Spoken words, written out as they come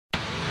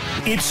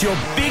It's your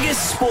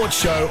biggest sports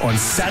show on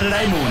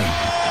Saturday morning.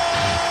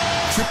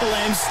 Triple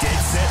M's Dead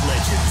Set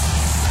Legends.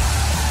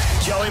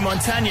 Joey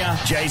Montagna,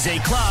 Jay-Z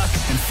Clark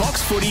and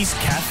Fox Footy's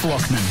Kath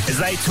Lockman as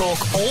they talk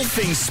all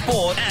things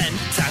sport and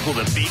tackle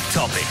the big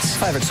topics.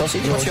 Favourite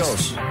sausage? What's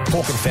yours?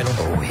 Pork and fennel.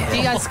 Oh, yeah. Do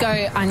you guys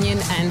go onion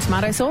and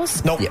tomato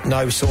sauce? Nope. Yep.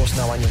 No sauce,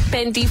 no onion.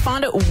 Ben, do you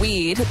find it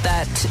weird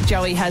that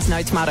Joey has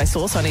no tomato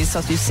sauce on his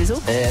sausage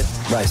sizzle?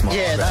 Raise my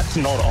Yeah, that's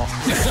not on.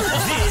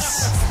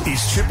 This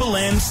is Triple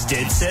M's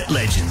Dead Set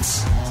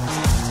Legends.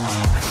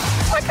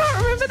 I can't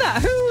remember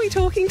that. Who are we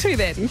talking to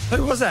then?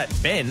 Who was that?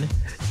 Ben?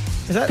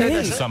 Is that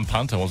Ben? Some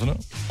punter, wasn't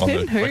it? On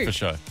Ben the who? breakfast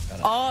show.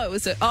 Oh, it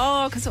was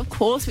because of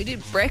course we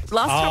did breakfast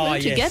last time we were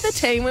yes. together,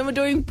 team, when we were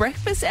doing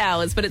breakfast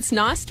hours. But it's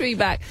nice to be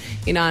back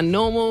in our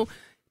normal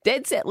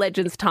Dead Set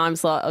Legends time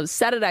slot of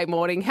Saturday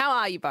morning. How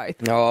are you both?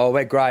 Oh,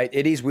 we're great.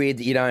 It is weird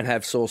that you don't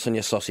have sauce on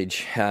your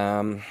sausage.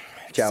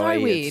 Joey,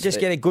 So weird. Just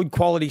get a good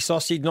quality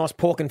sausage, nice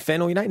pork and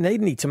fennel. You don't need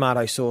any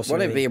tomato sauce.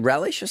 Would it be a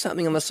relish or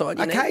something on the side?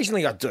 You need?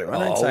 Occasionally I do. I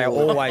don't say I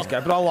always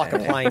go, but I like a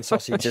plain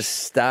sausage.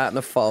 Just starting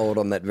to fold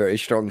on that very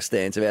strong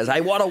stance of ours.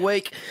 Hey, what a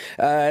week.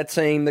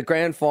 Team, the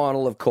grand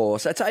final, of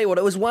course. I tell you what,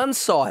 it was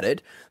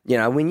one-sided. You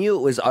know, we knew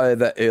it was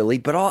over early,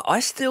 but I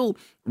still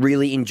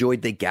really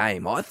enjoyed the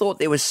game. I thought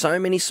there was so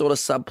many sort of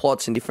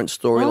subplots and different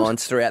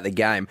storylines throughout the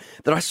game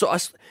that I saw.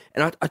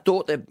 I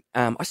thought that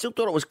I still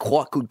thought it was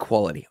quite good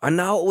quality. I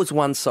know it was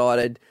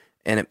one-sided,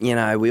 and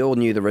we all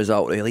knew the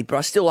result early, but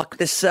I still like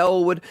the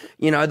Selwood,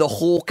 the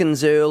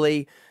Hawkins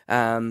early.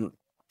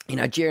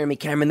 Jeremy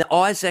Cameron, the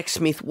Isaac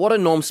Smith. What a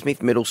Norm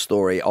Smith middle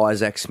story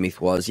Isaac Smith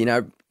was.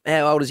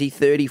 How old is he?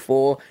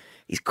 34.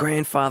 His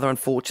grandfather,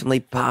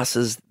 unfortunately,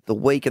 passes the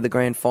week of the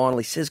grand final.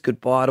 He says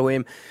goodbye to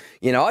him.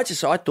 I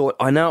thought,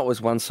 I know it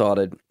was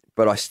one-sided,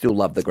 but I still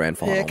love the grand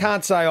final. Yeah,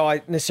 can't say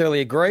I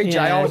necessarily agree, Jay.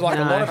 I was like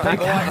a lot of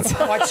people.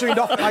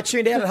 I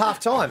tuned out at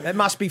half-time. It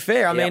must be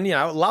fair. I mean,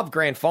 love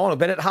grand final,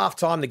 but at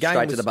half-time, the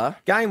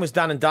game was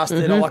done and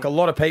dusted. Mm-hmm. Like a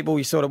lot of people,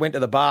 you sort of went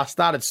to the bar,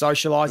 started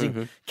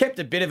socialising, kept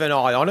a bit of an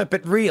eye on it,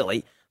 but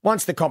really,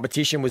 once the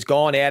competition was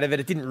gone out of it,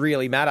 it didn't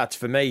really matter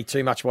for me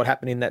too much what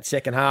happened in that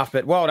second half.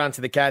 But well done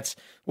to the Cats.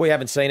 We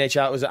haven't seen each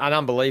other. It was an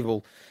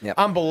unbelievable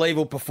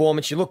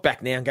performance. You look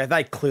back now and go,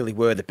 they clearly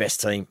were the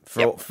best team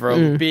for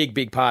a big,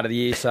 big part of the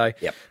year. So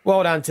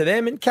well done to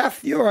them. And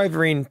Kath, you're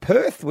over in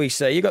Perth, we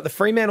see. You got the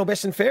Fremantle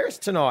Best and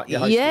Fairest tonight.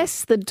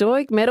 Yes, the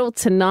Doig Medal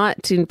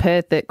tonight in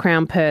Perth at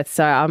Crown Perth.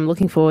 So I'm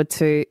looking forward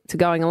to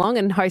going along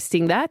and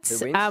hosting that.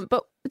 Who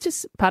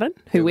wins?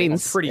 Who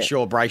wins? I'm pretty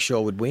sure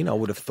Brayshaw would win, I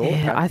would have thought.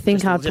 Yeah, I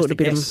think I'd put a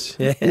bit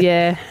of...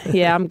 Yeah,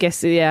 I'm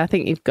guessing. Yeah, I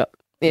think you've got...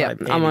 Yeah,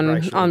 I'm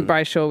on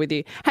Brayshaw with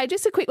you. Hey,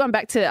 just a quick one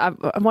back to...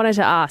 I wanted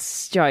to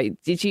ask, Joe,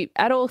 did you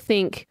at all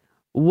think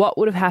what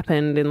would have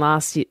happened in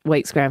last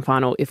week's grand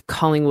final if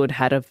Collingwood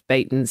had have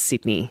beaten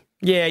Sydney?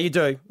 Yeah, you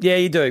do.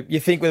 You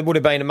think it would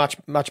have been a much,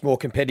 much more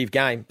competitive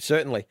game,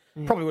 certainly.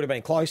 Probably would have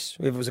been close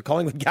if it was a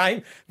Collingwood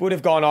game. Would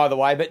have gone either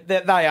way, but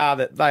they are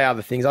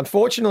the things.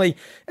 Unfortunately,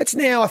 it's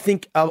now, I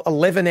think,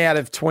 11 out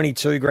of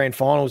 22 grand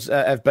finals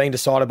have been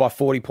decided by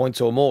 40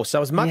 points or more.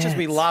 So as much as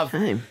we love...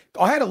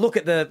 I had a look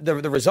at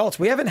the results.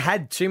 We haven't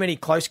had too many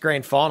close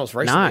grand finals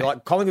recently. No.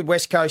 Like Collingwood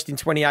West Coast in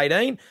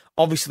 2018,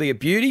 obviously a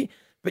beauty.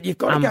 But you've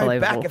got to go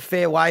back a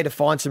fair way to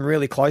find some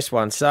really close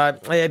ones. So,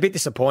 a bit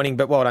disappointing,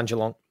 but well done,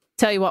 Geelong.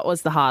 Tell you what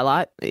was the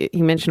highlight.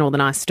 You mentioned all the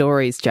nice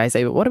stories,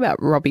 Jay-Z, but what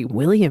about Robbie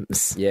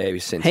Williams? Yeah, he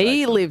was sensational.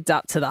 He lived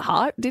up to the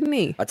hype, didn't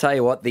he? I tell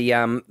you what,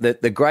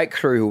 the great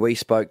crew who we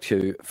spoke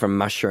to from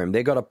Mushroom,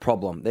 they've got a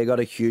problem. They've got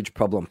a huge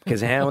problem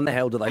because how in the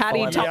hell do they How do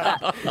you find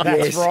top that?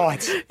 That's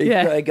right.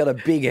 They got a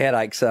big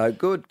headache. So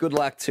good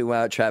luck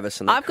to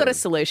Travis and the I've got crew. a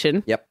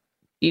solution. Yep.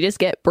 You just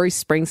get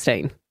Bruce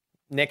Springsteen.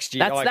 Next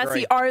year, I That's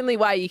agree. the only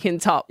way you can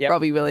top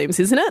Robbie Williams,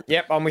 isn't it?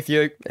 Yep, I'm with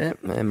you. Yeah,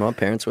 and my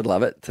parents would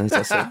love it. As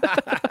I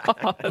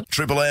said.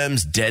 Triple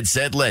M's Dead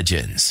Set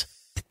Legends.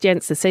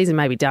 Gents, the season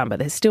may be done, but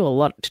there's still a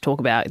lot to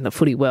talk about in the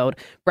footy world.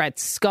 Brad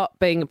Scott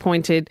being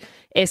appointed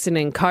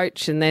Essendon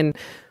coach, and then,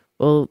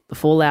 well, the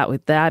fallout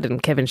with that,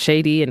 and Kevin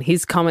Sheedy and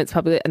his comments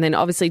publicly, and then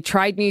obviously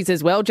trade news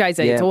as well,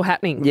 Jay-Z. It's all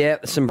happening. Yeah,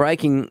 some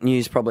breaking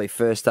news probably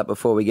first up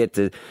before we get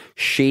to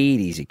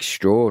Sheedy's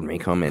extraordinary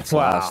comments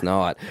last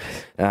night.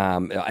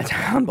 It's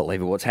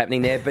unbelievable what's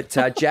happening there.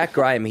 But Jack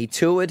Graham, he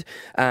toured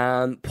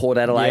Port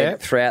Adelaide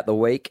throughout the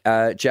week.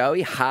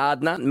 Joey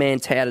Hardnut, man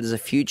touted as a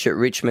future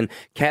Richmond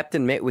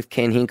captain, met with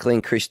Ken Hinkley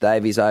and Chris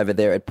Davies over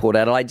there at Port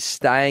Adelaide,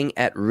 staying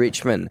at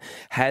Richmond,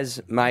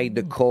 has made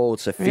the call.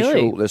 It's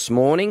official this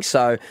morning.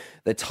 So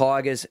the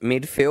Tigers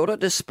midfielder,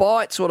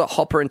 despite sort of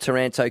Hopper and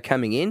Taranto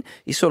coming in,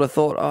 you sort of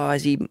thought,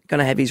 is he going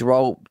to have his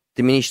role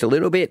diminished a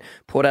little bit.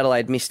 Port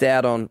Adelaide missed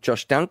out on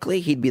Josh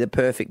Dunkley. He'd be the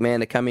perfect man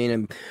to come in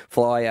and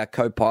fly a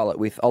co-pilot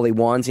with Ollie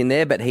Wines in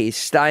there, but he's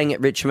staying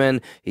at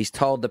Richmond. He's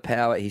told the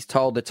Power, he's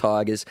told the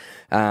Tigers.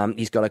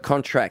 He's got a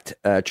contract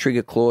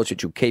trigger clause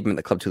which will keep him at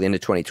the club till the end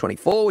of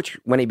 2024, which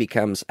when he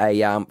becomes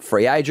a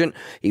free agent.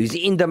 He was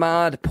in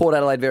demand. Port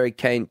Adelaide very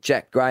keen.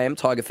 Jack Graham,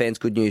 Tiger fans,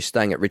 good news,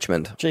 staying at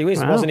Richmond. Gee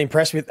whiz, wasn't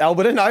impressed with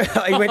Alberton. No,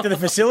 he went to the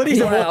facilities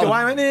and walked away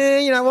and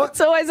went, you know what?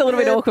 It's always a little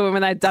bit awkward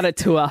when they've done a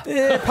tour.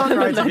 Yeah, Punt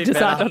Road's a bit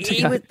better.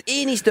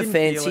 In his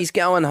defence, he's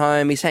going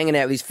home. He's hanging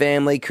out with his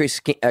family. Ken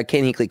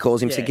Hinkley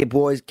calls him, said, "Hey,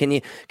 boys, can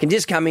you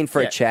just come in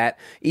for a chat?"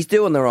 He's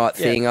doing the right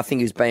thing. I think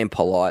he was being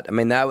polite. I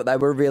mean, they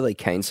were really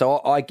keen.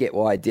 So I get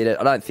why he did it.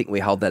 I don't think we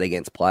hold that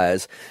against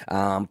players.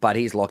 But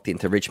he's locked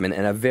into Richmond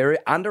and a very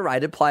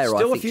underrated player, Still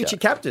I think. A future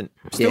captain.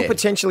 Still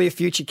potentially a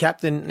future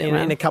captain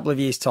in a couple of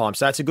years' time.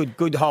 So that's a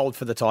good hold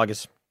for the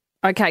Tigers.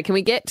 Okay, can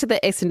we get to the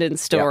Essendon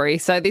story?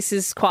 So this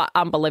is quite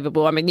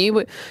unbelievable. I mean,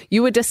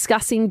 you were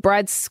discussing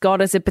Brad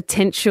Scott as a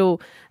potential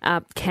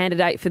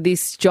candidate for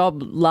this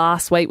job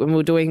last week when we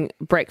were doing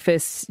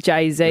breakfast,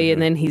 Jay-Z,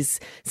 and then he's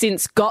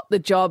since got the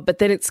job. But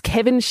then it's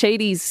Kevin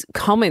Sheedy's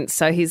comments.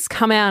 So he's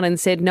come out and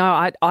said,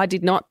 no, I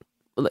did not,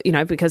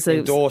 because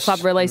the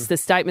club released the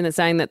statement that's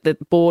saying that the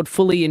board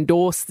fully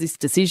endorsed this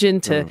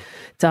decision to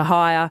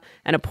hire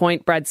and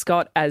appoint Brad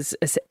Scott as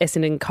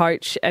Essendon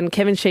coach. And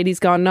Kevin Sheedy's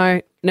gone,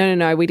 no,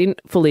 we didn't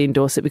fully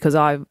endorse it because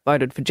I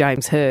voted for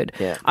James Hird.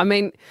 Yeah. I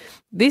mean,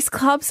 this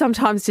club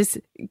sometimes just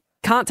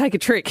can't take a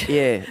trick.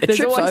 Yeah.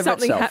 There's always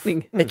something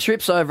happening. It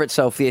trips over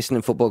itself, the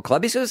Essendon Football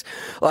Club.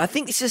 I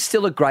think this is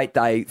still a great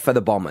day for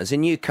the Bombers. A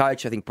new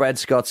coach, I think Brad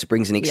Scott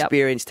brings an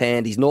experienced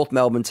hand. His North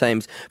Melbourne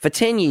teams, for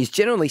 10 years,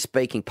 generally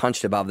speaking,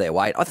 punched above their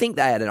weight. I think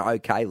they had an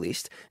okay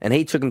list, and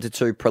he took them to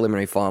 2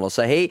 preliminary finals.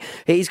 So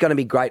he's going to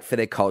be great for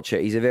their culture.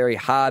 He's a very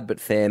hard but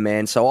fair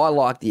man, so I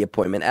like the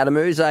appointment. Adam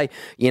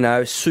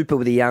Uze, super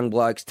with the young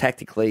blokes,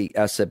 tactically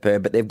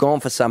superb, but they've gone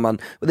for someone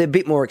with a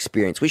bit more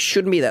experience, which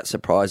shouldn't be that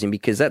surprising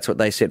because that's what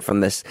they said from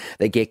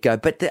the get-go.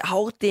 But the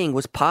whole thing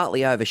was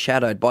partly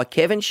overshadowed by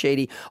Kevin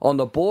Sheedy on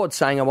the board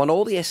saying, I want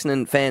all the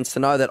Essendon fans to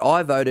know that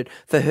I voted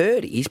for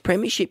Hirdy. He's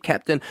premiership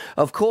captain,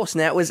 of course.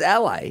 Now, it was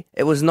LA.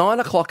 It was 9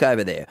 o'clock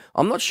over there.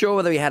 I'm not sure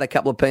whether he had a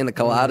couple of pina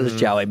coladas,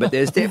 Joey, but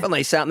there's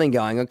definitely something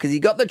going on because he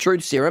got the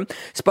truth serum,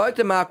 spoke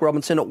to Mark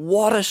Robinson.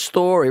 What a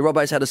story.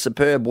 Robbo's had a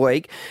superb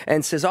week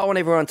and says, I want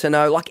everyone to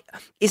know,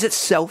 is it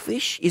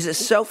selfish? Is it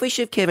selfish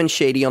of Kevin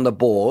Sheedy on the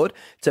board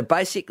to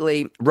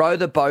basically row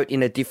the boat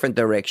in a different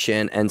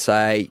direction and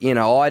say,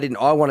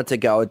 I wanted to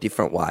go a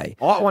different way.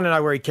 I want to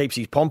know where he keeps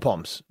his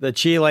pom-poms. The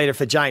cheerleader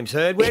for James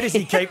Hird. Where does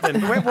he keep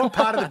them? What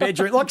part of the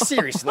bedroom?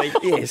 Seriously.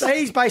 Yes. So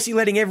he's basically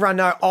letting everyone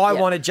know, I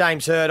wanted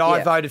James Hird,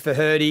 I voted for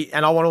Hirdy,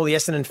 and I want all the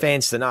Essendon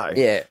fans to know.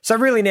 Yeah. So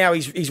really now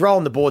he's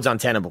rolling the boards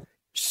untenable.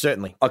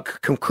 Certainly. I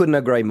couldn't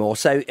agree more.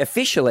 So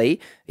officially,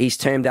 his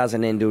term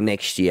doesn't end till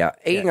next year.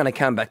 He's going to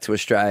come back to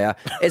Australia.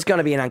 It's going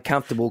to be an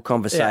uncomfortable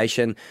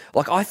conversation.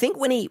 I think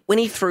when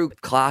he threw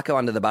Clarko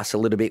under the bus a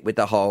little bit with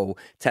the whole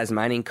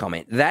Tasmanian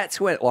comment,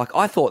 that's when,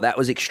 I thought that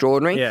was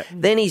extraordinary. Yeah.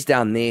 Then he's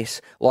done this.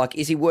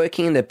 Is he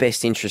working in the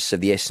best interests of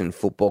the Essendon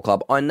Football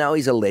Club? I know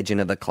he's a legend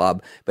of the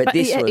club, but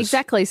this was...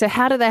 Exactly. So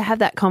how do they have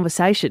that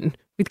conversation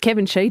with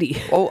Kevin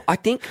Sheedy? Well, I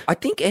think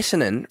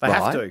Essendon,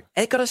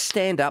 they've got to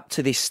stand up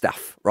to this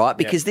stuff, right?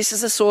 Because this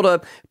is a sort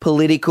of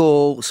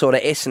political, sort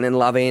of Essendon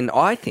loving,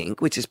 I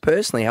think, which has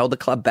personally held the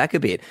club back a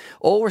bit.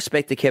 All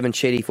respect to Kevin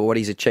Sheedy for what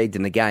he's achieved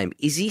in the game.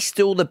 Is he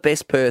still the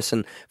best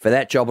person for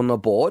that job on the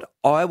board?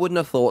 I wouldn't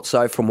have thought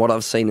so from what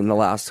I've seen in the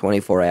last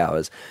 24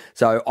 hours.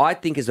 So I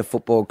think as a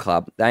football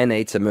club, they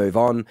need to move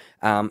on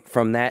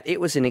from that.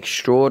 It was an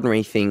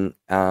extraordinary thing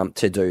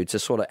to do, to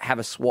sort of have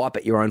a swipe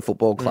at your own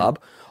football club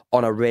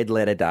on a red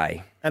letter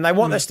day. And they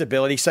want the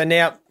stability. So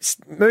now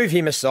move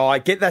him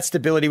aside, get that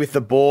stability with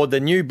the board, the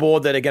new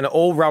board that are going to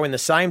all row in the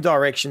same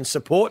direction,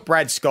 support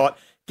Brad Scott,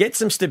 get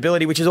some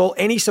stability, which is all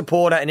any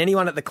supporter and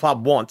anyone at the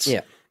club wants.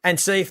 Yeah.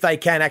 And see if they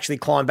can actually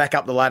climb back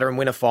up the ladder and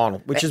win a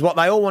final, which is what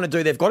they all want to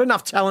do. They've got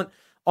enough talent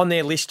on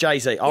their list,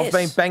 Jay-Z. I've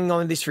been banging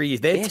on this for years.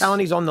 Their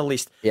talent is on the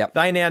list. Yep.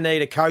 They now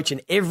need a coach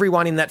and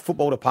everyone in that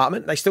football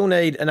department. They still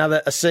need a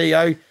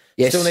CEO.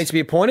 Still needs to be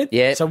appointed.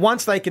 Yeah. So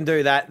once they can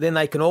do that, then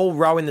they can all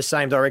row in the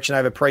same direction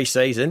over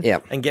pre-season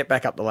and get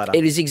back up the ladder.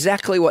 It is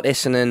exactly what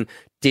Essendon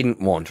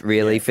didn't want,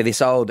 really, for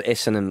this old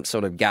Essendon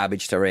sort of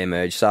garbage to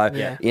re-emerge. So,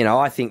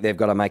 I think they've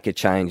got to make a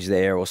change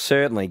there, or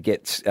certainly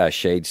get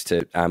Sheeds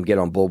to get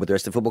on board with the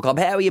rest of the football club.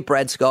 How are you,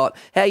 Brad Scott?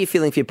 How are you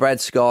feeling for Brad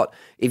Scott?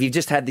 If you've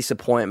just had this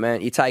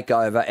appointment, you take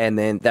over, and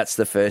then that's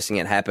the first thing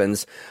that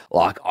happens.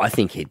 I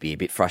think he'd be a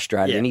bit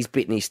frustrated, and he's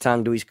bitten his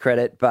tongue to his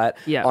credit, but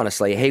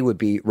honestly, he would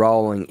be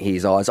rolling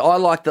his eyes. I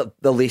like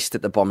the list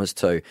at the Bombers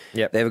too.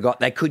 Yep.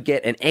 They could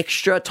get an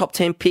extra top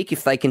 10 pick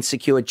if they can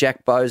secure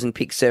Jack Bowes and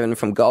pick 7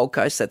 from Gold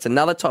Coast. That's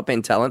another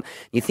top-end talent.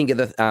 You think of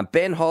the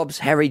Ben Hobbs,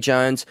 Harry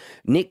Jones,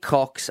 Nick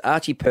Cox,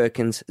 Archie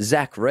Perkins,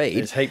 Zach Reed.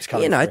 There's heaps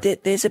coming through.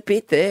 There's a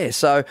bit there.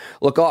 So,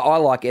 look, I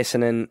like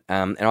Essendon,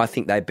 and I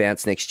think they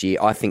bounce next year.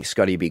 I think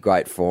Scotty he'd be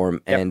great for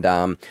him. Yep. And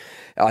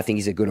I think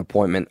he's a good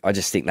appointment. I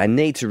just think they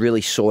need to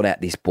really sort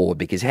out this board,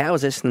 because how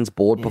has Essendon's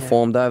board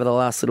performed over the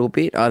last little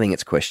bit? I think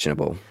it's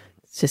questionable.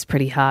 It's just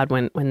pretty hard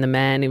when the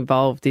man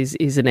involved is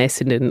an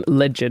Essendon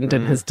legend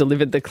and has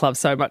delivered the club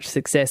so much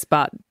success.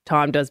 But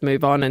time does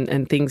move on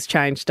and things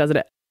change, doesn't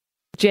it?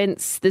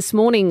 Gents, this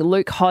morning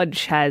Luke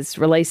Hodge has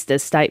released a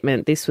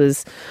statement. This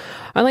was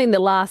only in the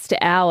last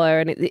hour,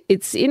 and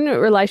it's in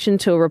relation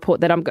to a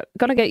report that I'm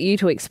going to get you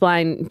to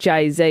explain,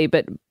 Jay-Z,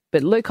 but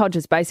Luke Hodge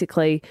has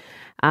basically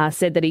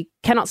said that he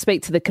cannot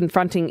speak to the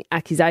confronting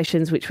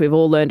accusations, which we've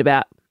all learned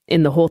about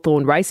in the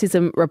Hawthorn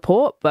racism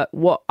report, but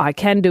what I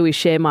can do is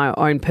share my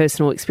own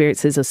personal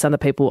experiences of some of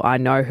the people I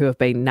know who have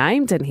been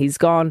named, and he's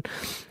gone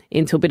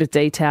into a bit of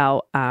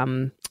detail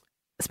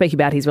speaking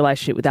about his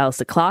relationship with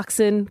Alistair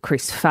Clarkson,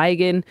 Chris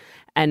Fagan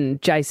and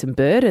Jason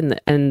Bird,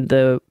 and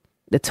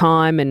the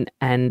time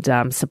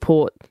and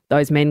support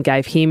those men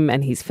gave him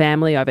and his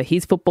family over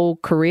his football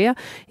career.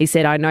 He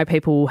said, I know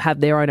people will have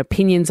their own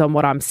opinions on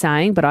what I'm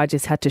saying, but I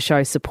just had to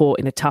show support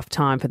in a tough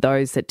time for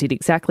those that did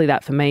exactly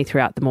that for me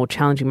throughout the more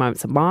challenging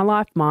moments of my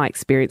life. My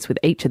experience with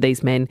each of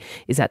these men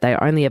is that they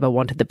only ever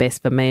wanted the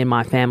best for me and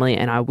my family,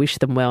 and I wish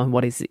them well in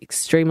what is an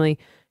extremely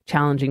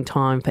challenging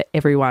time for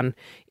everyone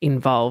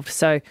involved.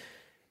 So,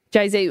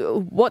 Jay-Z,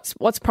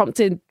 what's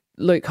prompted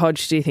Luke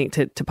Hodge, do you think,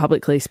 to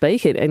publicly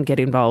speak and get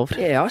involved?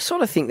 Yeah, I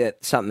sort of think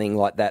that something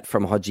like that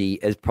from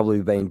Hodgie has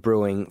probably been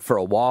brewing for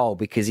a while,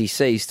 because he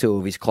sees two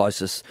of his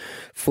closest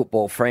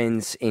football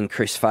friends in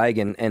Chris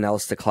Fagan and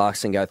Alistair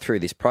Clarkson go through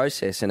this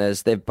process. And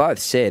as they've both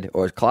said,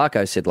 or as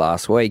Clarko said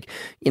last week,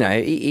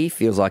 he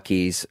feels like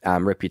his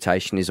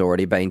reputation is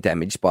already being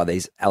damaged by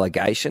these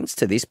allegations,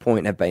 to this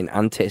point have been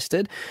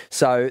untested.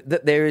 So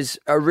that there's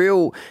some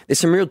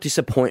real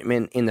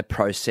disappointment in the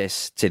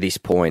process to this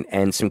point,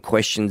 and some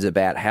questions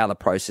about how the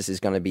process is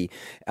going to be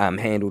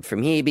handled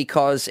from here,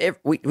 because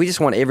we just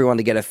want everyone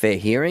to get a fair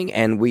hearing,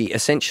 and we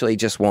essentially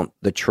just want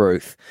the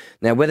truth.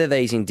 Now, whether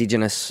these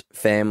Indigenous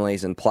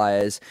families and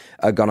players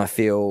are going to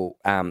feel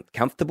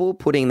comfortable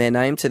putting their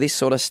name to this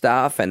sort of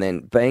stuff and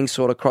then being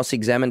sort of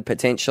cross-examined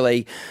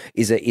potentially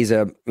is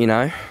a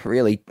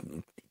really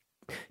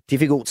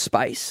difficult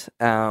space,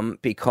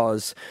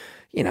 because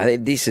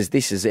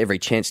this is every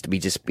chance to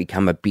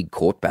become a big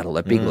court battle,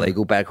 a big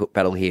legal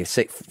battle here.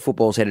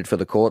 Football's headed for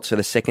the courts for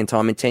the second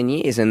time in 10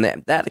 years, and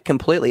that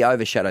completely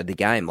overshadowed the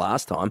game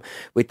last time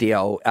with the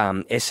old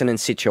Essendon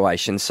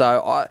situation.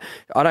 So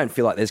I don't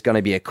feel like there's going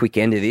to be a quick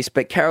end to this.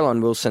 But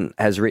Caroline Wilson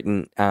has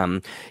written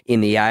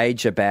in The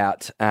Age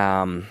about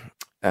some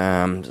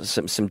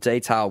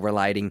detail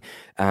relating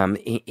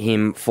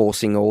him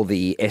forcing all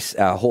the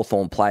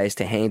Hawthorn players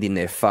to hand in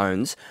their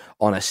phones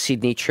on a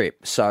Sydney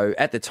trip. So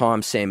at the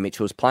time, Sam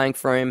Mitchell was playing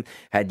for him,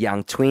 had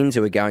young twins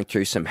who were going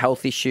through some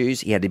health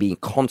issues. He had to be in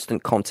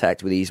constant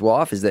contact with his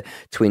wife as the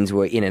twins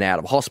were in and out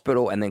of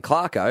hospital. And then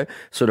Clarko,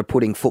 sort of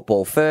putting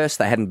football first,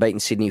 they hadn't beaten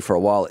Sydney for a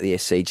while at the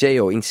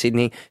SCG or in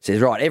Sydney,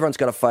 says, right, everyone's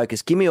got to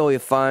focus. Give me all your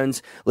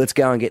phones. Let's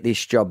go and get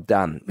this job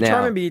done. Now, I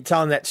remember you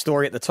telling that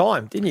story at the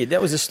time, didn't you?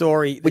 That was a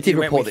story that we did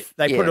report it.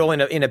 They put it all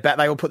in a bag.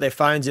 They all put their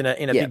phones in a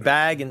big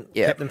bag and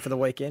kept them for the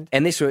weekend.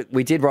 And this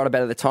we did write about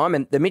it at the time,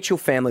 and the Mitchell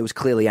family was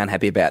clearly unhappy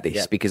about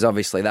this because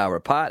obviously they were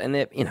apart, and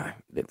they're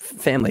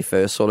family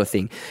first sort of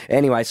thing.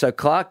 Anyway, so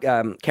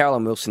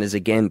Caroline Wilson has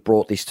again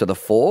brought this to the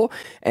fore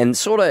and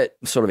sort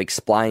of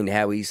explained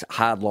how his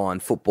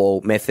hardline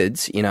football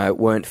methods,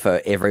 weren't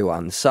for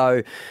everyone.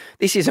 So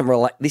this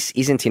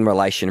isn't in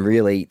relation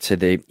really to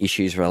the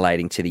issues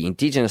relating to the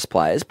Indigenous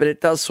players, but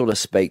it does sort of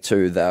speak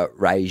to the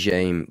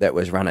regime that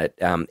was run at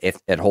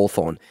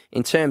Hawthorn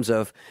in terms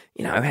of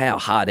how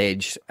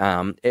hard-edged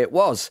it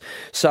was.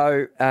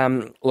 So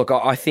look,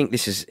 I think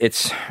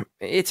it's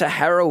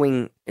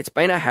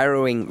been a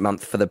harrowing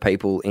month for the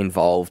people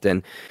involved,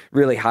 and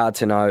really hard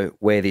to know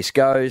where this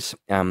goes.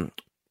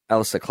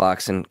 Alistair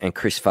Clarkson and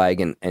Chris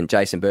Fagan and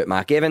Jason Burt,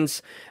 Mark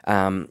Evans.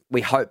 We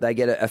hope they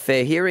get a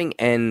fair hearing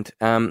and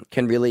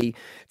can really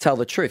tell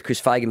the truth. Chris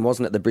Fagan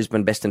wasn't at the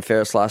Brisbane Best and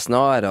Fairest last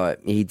night.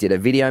 He did a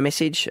video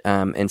message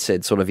and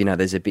said sort of,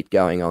 there's a bit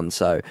going on.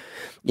 So,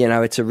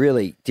 it's a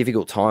really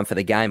difficult time for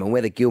the game, and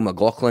whether Gil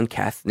McLachlan,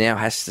 Kath, now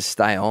has to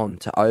stay on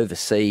to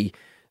oversee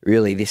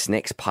really this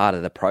next part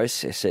of the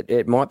process.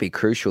 It might be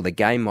crucial. The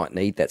game might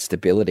need that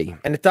stability.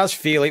 And it does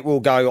feel it will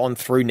go on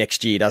through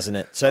next year, doesn't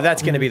it? So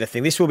that's going to be the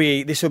thing. This will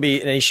be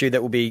an issue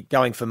that will be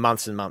going for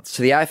months and months.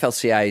 So the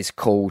AFLCA is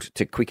called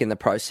to quicken the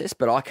process,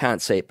 but I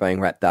can't see it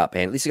being wrapped up.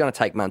 And this is going to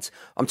take months.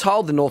 I'm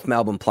told the North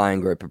Melbourne playing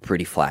group are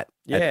pretty flat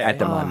at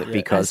the moment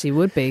because as he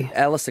would be.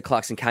 Alistair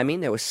Clarkson came in.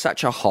 There was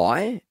such a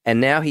high,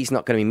 and now he's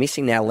not going to be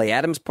missing. Now Lee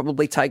Adams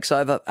probably takes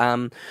over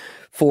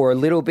for a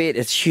little bit.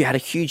 It's had a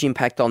huge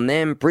impact on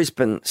them.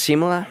 Brisbane,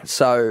 similar.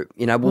 So,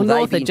 will they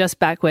North are just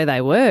back where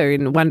they were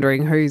and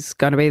wondering who's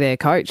going to be their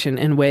coach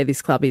and where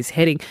this club is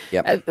heading.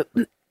 Yep.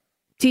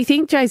 Do you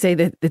think, Jay-Z,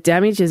 that the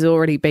damage has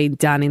already been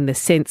done in the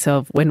sense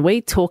of when we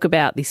talk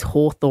about this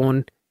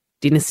Hawthorn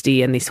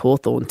dynasty and this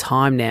Hawthorn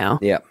time now.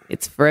 Yeah.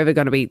 It's forever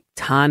going to be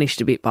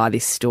tarnished a bit by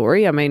this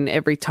story. I mean,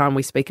 every time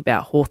we speak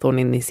about Hawthorn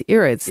in this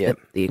era, it's the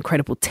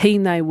incredible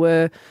team they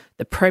were,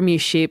 the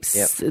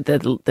premierships,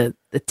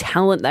 the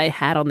talent they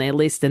had on their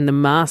list, and the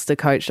master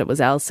coach that was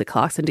Alistair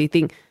Clarkson. Do you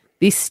think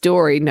this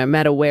story, no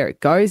matter where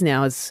it goes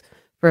now, is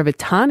forever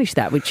tarnished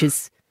that, which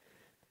is...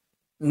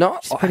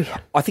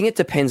 I think it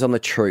depends on the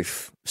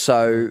truth.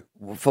 So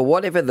for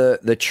whatever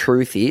the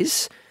truth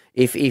is,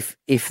 if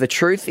the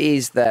truth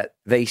is that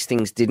these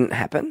things didn't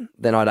happen,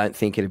 then I don't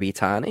think it'd be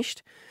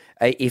tarnished.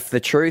 If the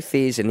truth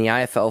is, and the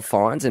AFL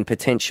finds and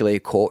potentially a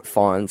court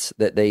finds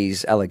that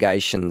these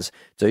allegations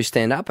do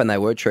stand up and they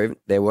were true,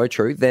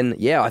 then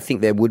I think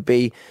there would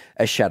be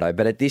a shadow.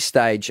 But at this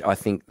stage, I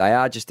think they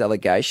are just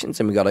allegations,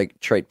 and we've got to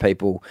treat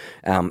people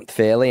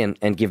fairly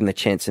and give them the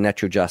chance of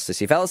natural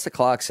justice. If Alistair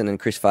Clarkson and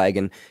Chris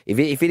Fagan, if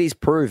it is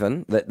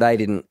proven that they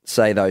didn't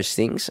say those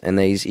things and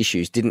these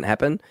issues didn't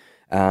happen,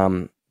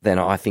 then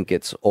I think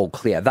it's all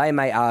clear. They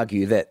may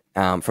argue that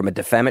from a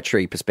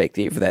defamatory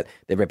perspective that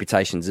their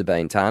reputations are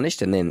being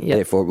tarnished, and then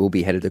therefore it will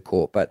be headed to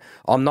court. But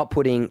I'm not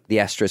putting the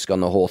asterisk on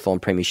the Hawthorn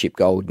Premiership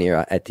Gold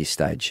era at this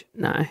stage.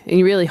 No, and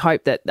you really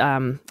hope that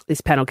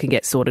this panel can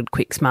get sorted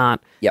quick,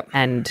 smart,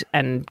 and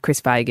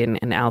Chris Fagan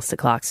and Alistair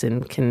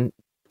Clarkson can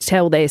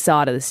tell their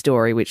side of the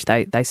story, which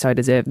they so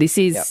deserve. This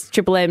is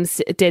Triple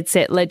M's Dead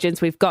Set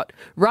Legends. We've got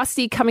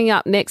Rusty coming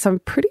up next. I'm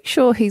pretty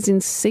sure he's in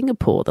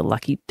Singapore, the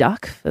lucky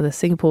duck, for the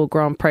Singapore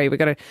Grand Prix. We're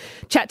going to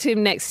chat to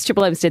him next.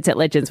 Triple M's Dead Set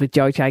Legends with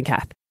Joey Jane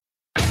Kath.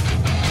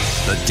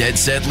 The Dead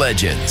Set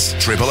Legends,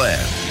 Triple M.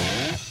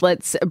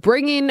 Let's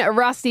bring in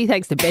Rusty,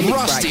 thanks to Bendix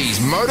Brakes. Rusty's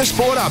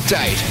Motorsport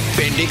Update.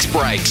 Bendix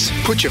Brakes.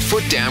 Put your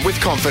foot down with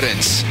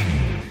confidence.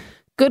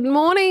 Good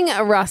morning,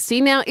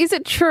 Rusty. Now, is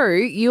it true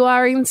you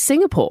are in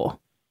Singapore?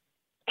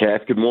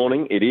 Kath, good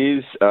morning. It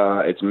is.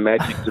 It's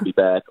magic to be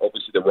back.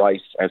 Obviously, the race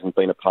hasn't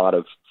been a part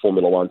of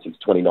Formula One since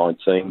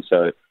 2019,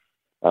 so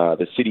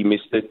the city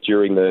missed it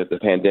during the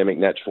pandemic,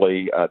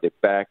 naturally. They're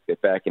back. They're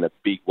back in a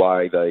big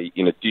way. They,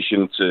 in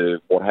addition to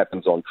what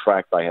happens on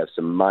track, they have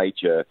some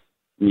major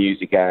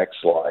music acts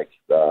like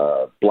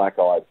Black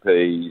Eyed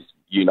Peas,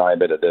 you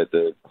name it.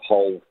 The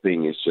whole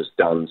thing is just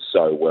done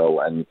so well,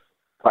 and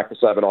practice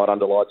overnight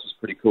under lights is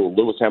pretty cool.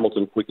 Lewis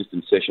Hamilton quickest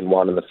in session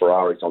 1, and the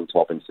Ferraris on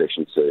top in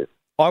session 2.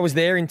 I was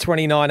there in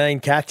 2019,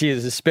 Kathy,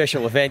 as a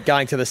special event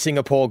going to the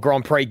Singapore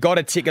Grand Prix. Got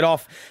a ticket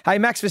off. Hey,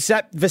 Max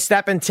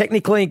Verstappen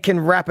technically can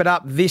wrap it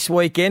up this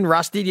weekend.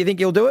 Rusty, do you think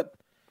he'll do it?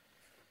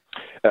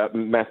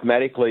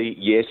 Mathematically,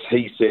 yes.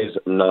 He says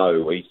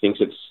no. He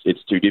thinks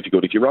it's too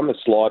difficult. If you run the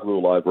slide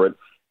rule over it,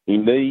 he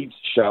needs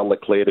Charles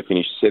Leclerc to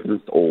finish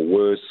 7th or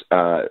worse.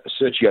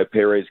 Sergio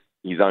Perez,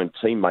 his own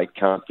teammate,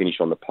 can't finish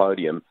on the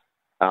podium.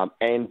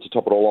 And to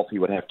top it all off, he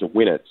would have to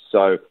win it.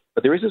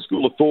 But there is a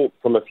school of thought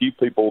from a few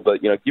people that,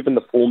 given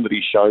the form that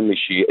he's shown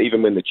this year,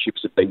 even when the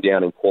chips have been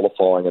down in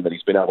qualifying and that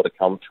he's been able to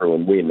come through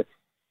and win,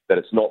 that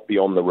it's not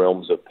beyond the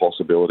realms of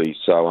possibility.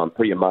 So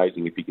pretty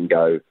amazing if he can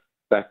go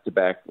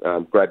back-to-back,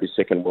 grab his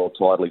second world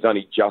title. He's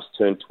only just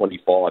turned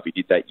 25. He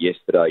did that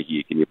yesterday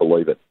here. Can you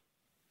believe it?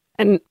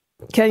 And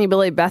can you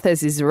believe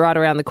Bathurst is right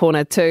around the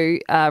corner too,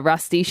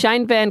 Rusty?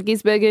 Shane Van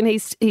Gisbergen,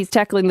 he's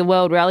tackling the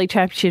World Rally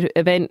Championship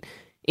event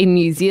in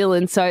New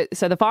Zealand. So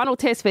the final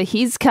test for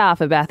his car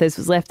for Bathurst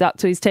was left up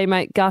to his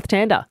teammate Garth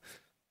Tander.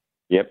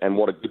 Yep, and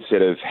what a good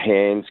set of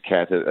hands,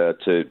 Kat,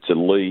 to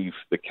leave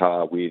the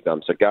car with.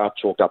 So Garth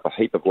chalked up a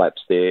heap of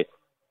laps there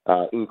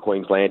in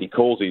Queensland. He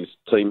calls his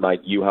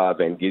teammate Juha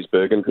Van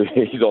Gisbergen, who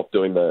he's off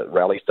doing the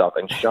rally stuff.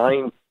 And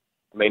Shane,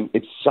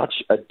 it's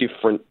such a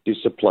different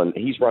discipline.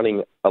 He's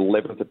running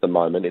 11th at the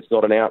moment. It's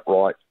not an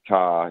outright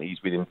car.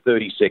 He's within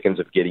 30 seconds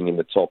of getting in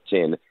the top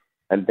 10.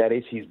 And that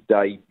is his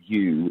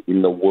debut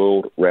in the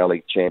World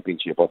Rally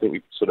Championship. I think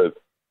we sort of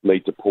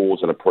need to pause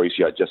and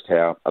appreciate just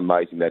how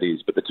amazing that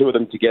is. But the two of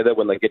them together,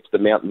 when they get to the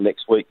mountain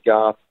next week,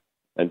 Garth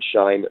and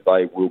Shane,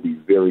 they will be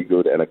very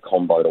good and a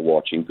combo to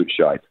watch, in good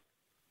shape.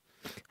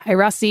 Hey,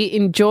 Rusty,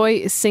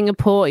 enjoy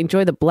Singapore.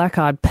 Enjoy the Black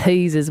Eyed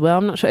Peas as well.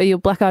 I'm not sure, are you a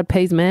Black Eyed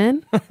Peas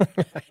man?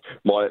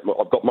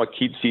 I've got my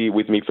kids here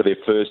with me for their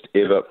first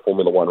ever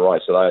Formula One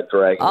race, so they are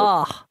dragging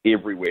it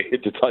everywhere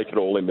to take it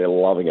all in. They're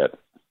loving it.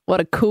 What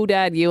a cool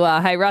dad you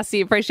are. Hey,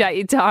 Rusty, appreciate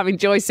your time.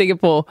 Enjoy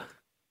Singapore.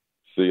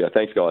 See ya.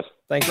 Thanks, guys.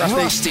 Thanks, Rusty.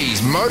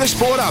 Rusty's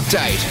Motorsport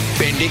Update.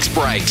 Bendix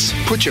Brakes.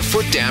 Put your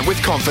foot down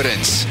with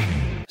confidence.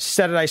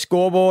 Saturday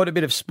scoreboard, a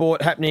bit of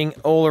sport happening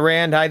all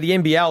around. Hey, the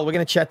NBL, we're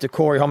going to chat to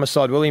Corey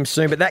Homicide Williams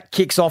soon, but that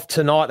kicks off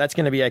tonight. That's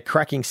going to be a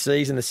cracking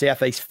season. The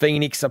Southeast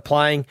Phoenix are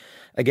playing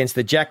against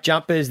the Jack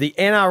Jumpers. The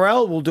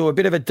NRL, will do a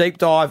bit of a deep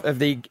dive of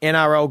the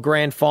NRL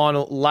Grand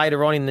Final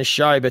later on in the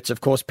show, but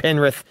of course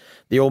Penrith,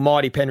 the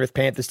almighty Penrith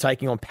Panthers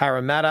taking on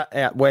Parramatta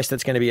out west.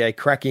 That's going to be a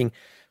cracking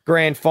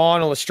Grand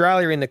Final.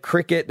 Australia in the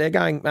cricket, they're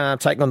going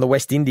taking on the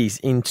West Indies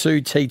in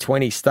 2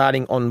 T20s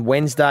starting on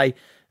Wednesday,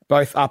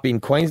 both up in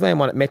Queensland,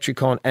 one at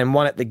Metricon and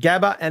one at the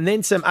Gabba. And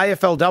then some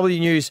AFLW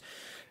news.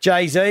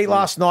 Jay-Z,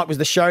 last night was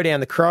the showdown.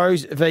 The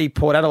Crows v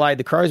Port Adelaide.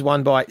 The Crows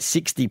won by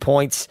 60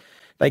 points.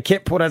 They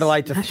kept Port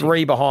Adelaide to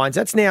 3 behinds.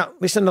 That's now,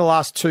 listen to the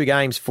last 2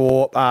 games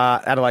for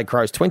Adelaide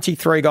Crows.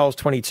 23 goals,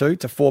 22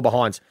 to 4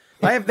 behinds.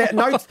 They have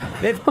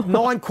they've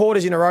 9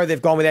 quarters in a row they've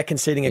gone without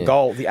conceding a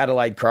goal, the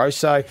Adelaide Crows.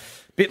 So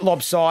bit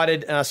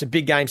lopsided. Some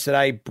big games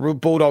today.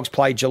 Bulldogs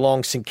played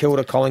Geelong, St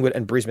Kilda, Collingwood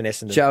and Brisbane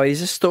Essendon. Joey,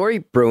 there's a story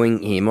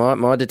brewing here.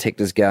 My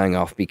detector's going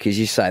off because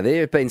you say there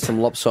have been some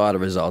lopsided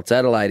results.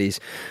 Adelaide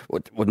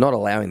would not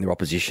allowing their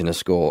opposition to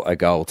score a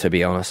goal, to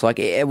be honest. Like,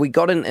 have we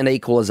got an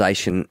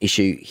equalisation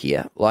issue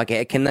here?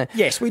 Like, can they...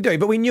 Yes, we do,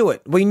 but we knew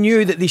it. We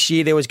knew that this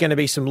year there was going to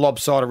be some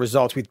lopsided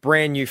results with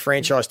brand new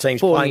franchise teams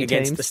playing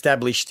against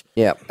established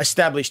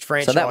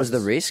franchises. So that was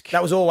the risk?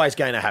 That was always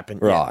going to happen.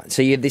 Right. Yeah.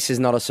 So this is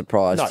not a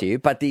surprise to you.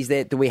 But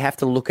do we have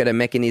to look at a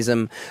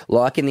mechanism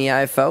like in the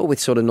AFL with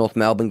sort of North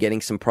Melbourne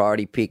getting some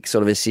priority pick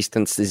sort of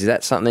assistance? Is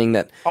that something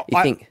that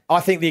you think? I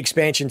think the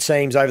expansion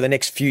teams over the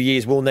next few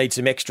years will need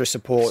some extra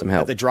support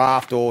at the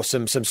draft or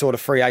some sort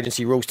of free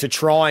agency rules to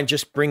try and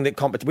just bring the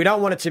competition. We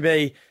don't want it to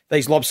be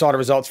these lopsided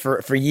results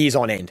for years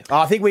on end.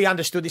 I think we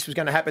understood this was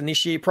going to happen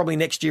this year, probably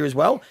next year as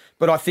well.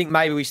 But I think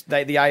maybe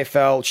the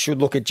AFL should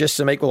look at just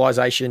some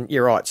equalisation.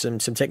 You're right, some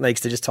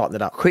techniques to just tighten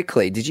it up.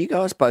 Quickly, did you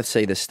guys both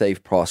see the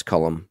Steve Price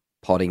column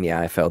potting the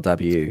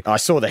AFLW? I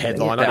saw the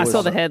headline. I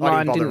saw the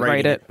headline, didn't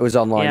read it. It was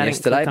online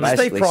yesterday.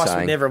 Steve Price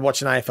would never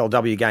watch an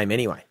AFLW game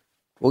anyway.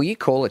 Well, you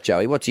call it,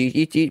 Joey. What's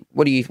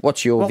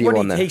your view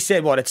on that? He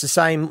said what? It's the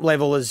same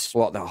level as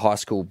what the high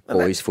school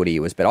boys footy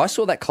was. But I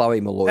saw that Chloe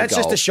Malloy That's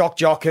goal. just a shock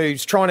jock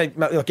who's trying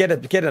to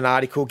get an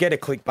article, get a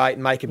clickbait,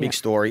 and make a big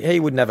story.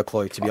 He wouldn't have a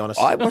clue, to be honest.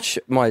 I watch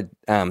my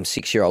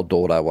 6-year-old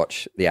daughter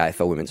watch the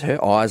AFL women's.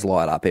 Her eyes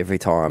light up every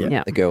time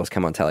the girls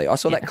come on telly. I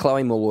saw that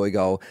Chloe Malloy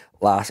goal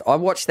I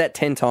watched that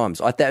 10 times.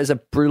 That was a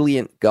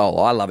brilliant goal.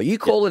 I love it. You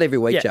call it every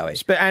week, Joey.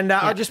 And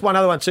just one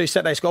other one too,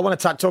 Saturday score. I want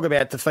to talk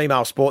about the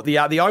female sport.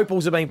 The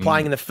Opals have been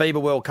playing in the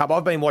FIBA World Cup.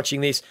 I've been watching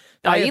this.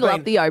 You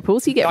love the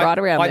Opals. You get right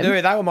around them. I do.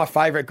 They were my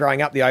favourite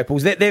growing up, the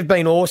Opals. They've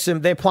been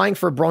awesome. They're playing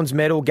for a bronze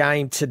medal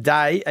game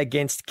today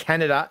against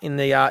Canada in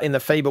the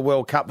FIBA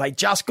World Cup. They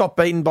just got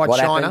beaten by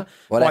China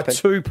by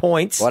 2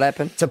 points. What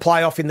happened? To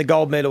play off in the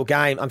gold medal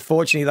game.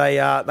 Unfortunately,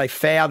 they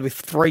fouled with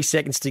 3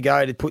 seconds to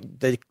go to put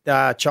the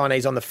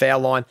Chinese on the foul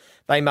line.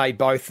 They made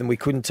both and we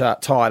couldn't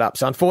tie it up.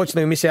 So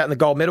unfortunately, we miss out in the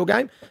gold medal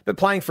game. But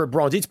playing for a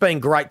bronze, it's been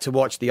great to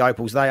watch the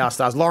Opals. They are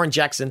stars. Lauren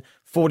Jackson,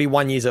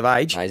 41 years of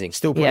age. Amazing.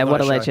 Still putting on what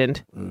a show.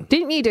 legend.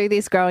 Didn't you do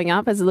this growing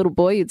up as a little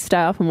boy? You'd stay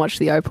up and watch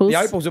the Opals. The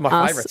Opals are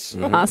my favourites.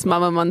 Ask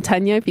Mama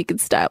Montagna if you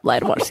could stay up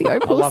late and watch the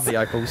Opals. I love the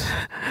Opals.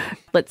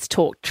 Let's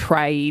talk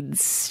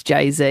trades,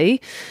 Jay-Z.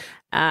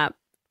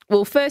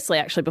 Well, firstly,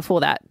 actually,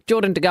 before that,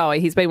 Jordan De Goey,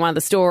 he's been one of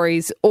the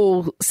stories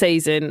all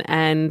season,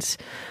 and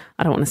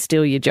I don't want to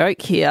steal your joke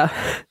here,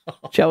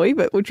 Joey,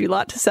 but would you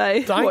like to say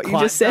you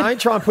just said? Don't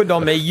try and put it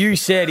on me. You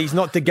said he's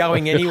not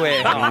going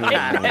anywhere.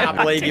 I can't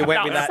believe you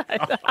went with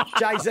that.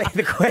 Jay-Z,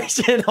 the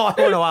question I want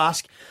to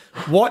ask,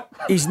 what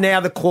is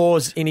now the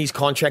clause in his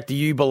contract, do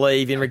you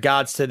believe, in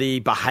regards to the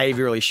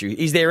behavioural issue?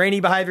 Is there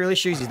any behavioural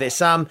issues? Is there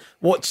some?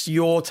 What's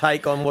your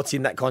take on what's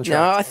in that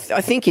contract? No,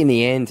 I think in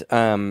the end,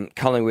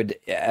 Collingwood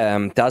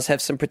does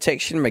have some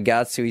protection in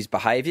regards to his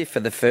behaviour for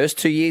the first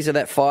 2 years of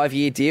that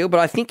 5-year deal, but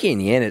I think in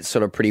the end it's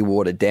sort of pretty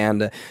watered down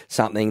to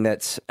something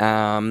that's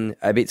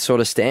a bit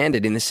sort of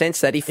standard in the sense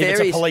that if it's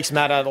a police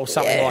matter or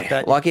something like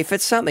that. Like if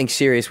it's something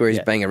serious where he's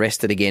being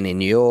arrested again in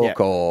New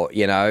York or,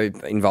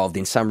 involved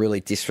in some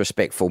really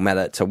disrespectful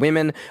matter to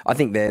women, I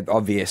think they're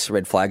obvious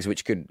red flags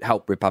which could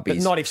help rip up his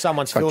But not if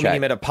someone's filming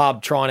him at a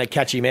pub trying to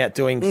catch him out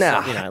doing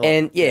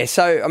something.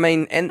 So, I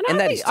mean, and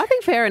I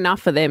think fair enough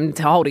for them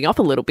to holding off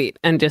a little bit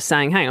and just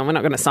saying, hang on, we're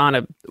not going to sign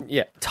a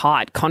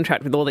tight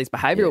contract with all these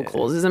behavioural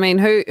clauses. I mean,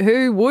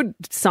 who would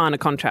sign a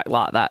contract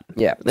like that?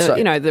 Yeah.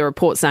 The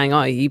report saying,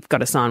 you've got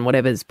to sign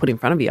whatever's put in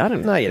front of you. I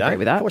don't agree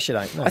with that. Of course you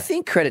don't. No. I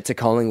think credit to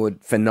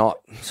Collingwood for not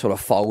sort of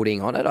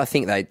folding on it. I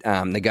think they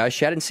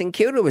negotiated. And St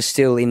Kilda was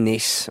still in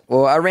this,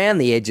 or around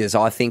the edges,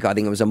 I think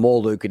it was a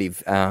more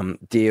lucrative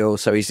deal,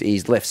 so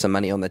he's left some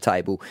money on the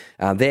table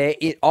there.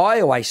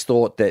 I always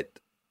thought that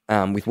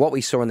with what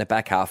we saw in the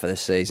back half of the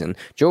season,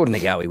 Jordan De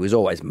Goey was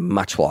always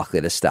much likely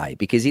to stay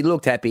because he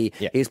looked happy.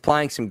 He was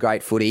playing some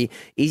great footy.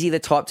 Is he the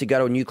type to go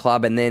to a new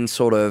club and then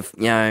sort of,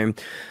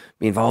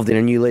 be involved in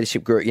a new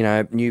leadership group,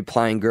 new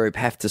playing group,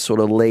 have to sort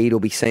of lead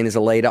or be seen as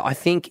a leader? I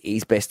think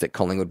he's best at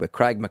Collingwood where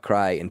Craig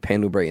McRae and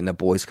Pendlebury and the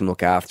boys can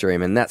look after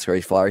him, and that's where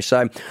he's flourished.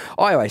 So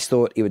I always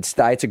thought he would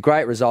stay. It's a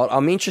great result.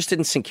 I'm interested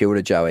in St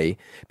Kilda, Joey,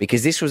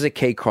 because this was a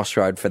key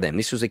crossroad for them.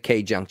 This was a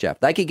key juncture. If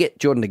they could get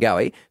Jordan De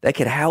Goey, they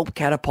could help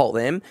catapult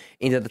them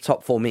into the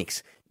top 4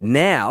 mix.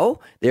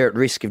 Now they're at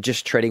risk of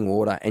just treading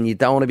water, and you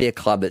don't want to be a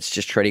club that's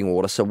just treading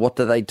water. So what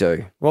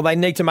do? Well, they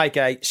need to make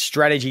a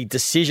strategy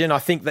decision. I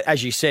think that,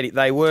 as you said,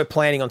 they were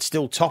planning on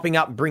still topping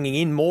up, bringing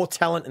in more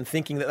talent and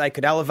thinking that they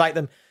could elevate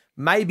them.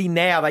 Maybe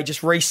now they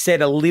just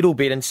reset a little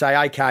bit and say,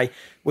 okay,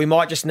 we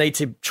might just need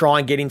to try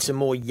and get into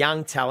more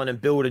young talent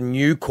and build a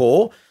new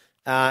core.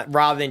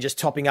 Rather than just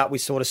topping up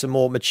with sort of some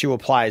more mature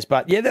players.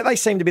 But they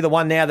seem to be the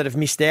one now that have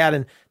missed out,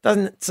 and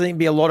doesn't seem to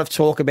be a lot of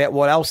talk about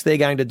what else they're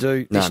going to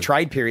do this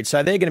trade period.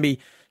 So they're going to be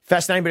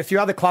fascinating. But a few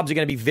other clubs are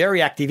going to be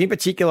very active. In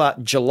particular,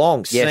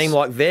 Geelong seem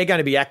like they're going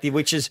to be active,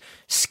 which is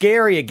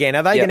scary again.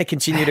 Are they going to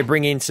continue to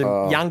bring in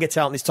some younger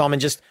talent this time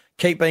and just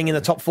keep being in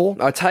the top four?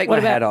 I take my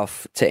hat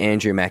off to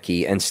Andrew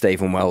Mackie and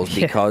Stephen Wells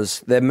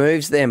because the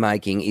moves they're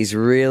making is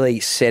really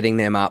setting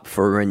them up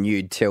for a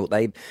renewed tilt.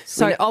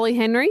 Ollie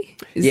Henry,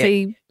 is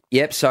he?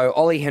 Yep. So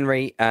Ollie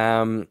Henry,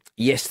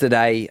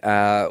 yesterday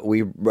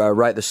we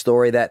wrote the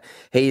story that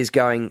he is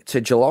going to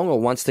Geelong or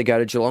wants to go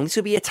to Geelong. This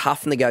will be a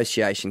tough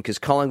negotiation because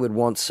Collingwood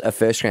wants a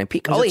first-round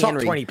pick. Ollie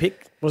Henry, 20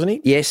 pick, wasn't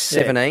he? Yes,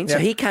 17. So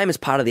he came as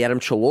part of the Adam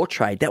Treloar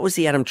trade. That was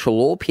the Adam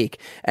Treloar pick,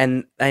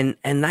 and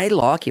they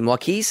like him.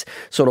 Like he's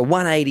sort of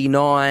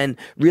 189,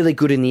 really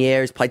good in the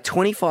air. He's played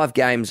 25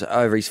 games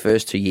over his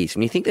first 2 years.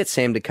 When you think that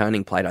Sam De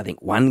Koning played, I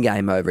think, 1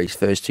 game over his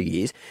first 2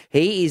 years,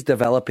 he is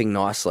developing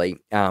nicely,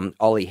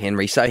 Ollie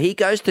Henry. So he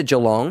goes to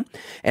Geelong,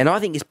 and I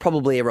think is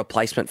probably a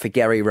replacement for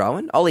Gary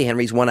Rowan. Ollie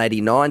Henry's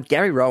 189,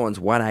 Gary Rowan's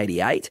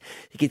 188.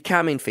 He could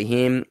come in for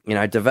him,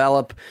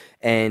 develop,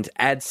 and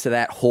adds to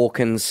that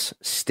Hawkins,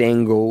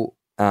 Stengel,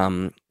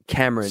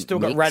 Cameron. Still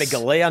got mix.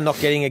 Ratugolea not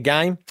getting a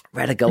game.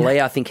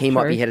 Ratugolea, I think he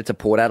might be headed to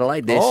Port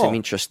Adelaide. There's some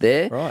interest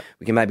there. Right.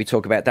 We can maybe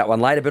talk about that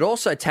one later. But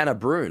also Tanner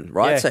Bruhn,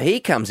 right? Yeah. So he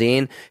comes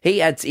in,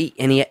 he adds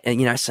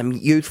some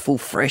youthful,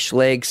 fresh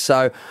legs.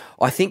 So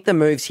I think the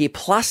moves here,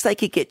 plus they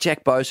could get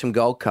Jack Bowes from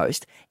Gold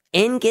Coast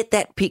and get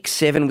that pick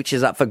 7, which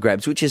is up for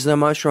grabs, which is the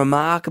most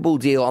remarkable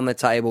deal on the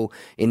table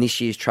in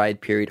this year's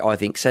trade period, I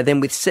think. So then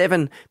with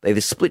 7, they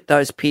either split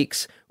those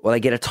picks or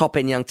they get a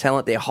top-end young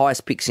talent, their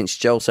highest pick since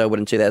Joel Selwood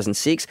in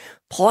 2006,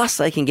 plus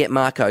they can get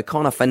Mark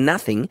O'Connor for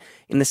nothing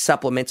in the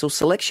supplemental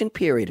selection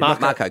period.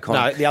 Not Mark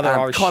O'Connor. No, the other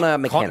Irish. Connor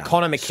McKenna.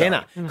 Connor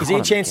McKenna. Is he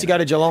a chance to go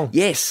to Geelong?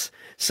 Yes.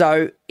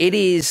 So it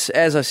is,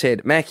 as I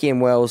said, Mackie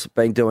and Wells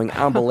been doing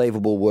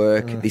unbelievable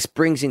work. This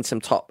brings in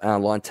some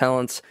top-line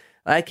talents.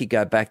 They could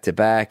go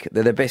back-to-back.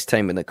 They're the best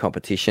team in the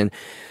competition.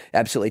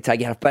 Absolutely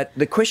take it off. But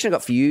the question I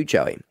got for you,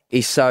 Joey,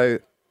 is so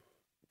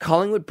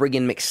Collingwood bring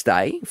in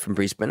McStay from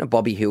Brisbane and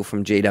Bobby Hill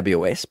from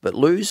GWS, but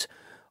lose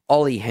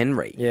Ollie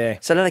Henry. Yeah.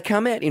 So do they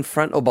come out in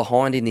front or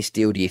behind in this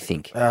deal, do you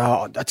think? They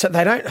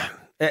don't.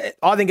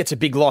 I think it's a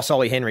big loss,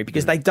 Ollie Henry,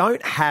 because they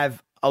don't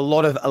have a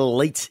lot of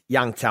elite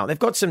young talent. They've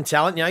got some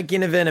talent,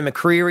 Ginnivan and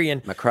McCreary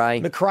and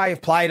McRae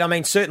have played. I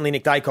mean, certainly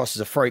Nick Dacos is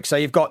a freak, so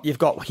you've got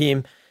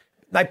him.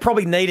 They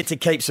probably needed to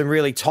keep some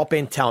really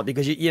top-end talent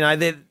because,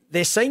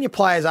 their senior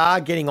players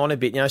are getting on a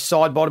bit,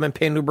 Sidebottom and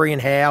Pendlebury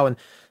and Howe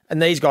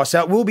and these guys.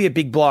 So it will be a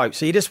big blow.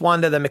 So you just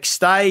wonder the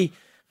McStay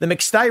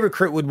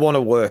recruit would want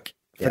to work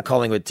for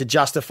Collingwood to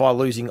justify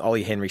losing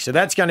Ollie Henry. So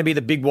that's going to be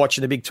the big watch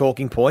and the big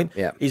talking point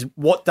is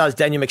what does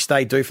Daniel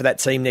McStay do for that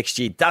team next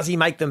year? Does he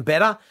make them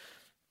better?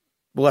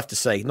 We'll have to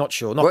see. Not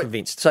sure. Not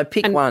convinced. So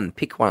pick one,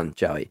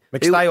 Joey.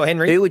 McStay or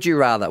Henry? Who would you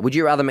rather? Would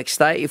you rather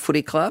McStay at your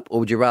footy club or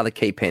would you rather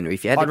keep Henry?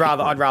 If you had I'd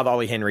rather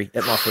Ollie Henry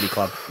at my footy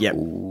club. Yep.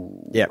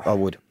 Yep, I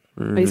would.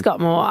 He's got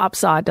more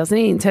upside, doesn't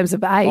he, in terms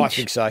of age? I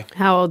think so.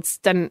 How old's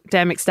Dan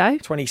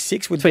McStay?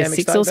 26 would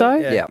 26 or so?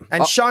 Yeah.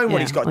 And shown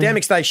what he's got. Dan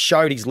McStay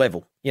showed his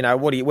level.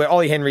 Where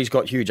Ollie Henry's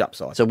got huge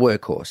upside. It's a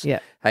workhorse. Yeah.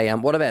 Hey,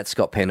 what about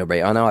Scott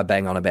Pendlebury? I know I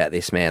bang on about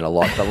this man a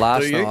lot, but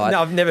last night...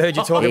 No, I've never heard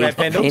you talk about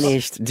Pendles.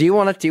 Finished. Do you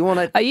want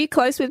to... Are you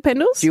close with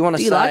Pendles? Do you want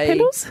to say... like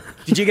Pendles?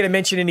 Did you get a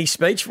mention in his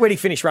speech? Where did he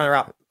finish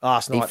runner-up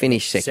last night? He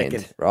finished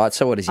second. Right,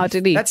 so what is he? Oh,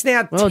 did he? That's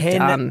now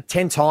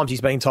 10 times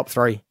he's been top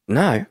 3.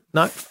 No,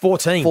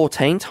 14.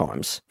 14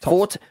 times.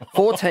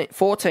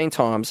 14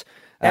 times.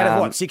 Out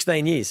of what,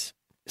 16 years?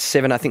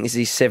 7, I think this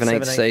is his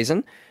 17th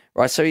season.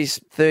 Right, so he's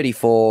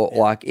 34. Yeah.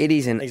 Like, it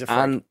is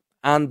an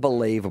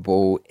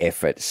unbelievable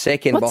effort.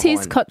 Second What's behind.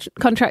 his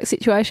contract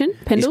situation,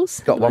 Pendles?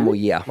 He's got one more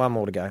year. One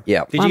more to go.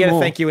 Yeah. Did you get a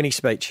thank you in his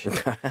speech?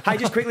 Hey,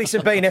 just quickly,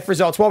 some B&F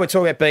results. While we're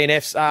talking about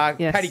B&Fs,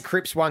 Paddy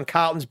Cripps won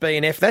Carlton's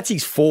B&F. That's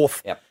his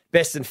 4th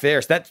best and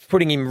fairest. That's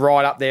putting him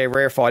right up there,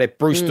 rarefied.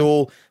 Bruce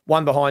Dool,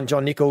 one behind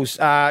John Nichols.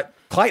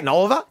 Clayton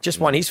Oliver just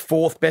won his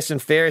 4th best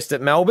and fairest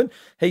at Melbourne.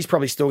 He's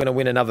probably still going to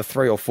win another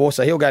 3 or 4,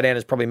 so he'll go down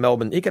as probably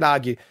Melbourne. You could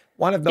argue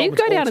one of Melbourne's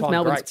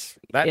all-time greats.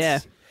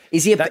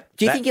 Is he? Do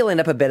you think he'll end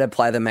up a better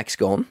player than Max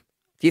Gawn?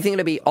 Do you think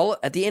it'll be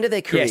at the end of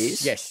their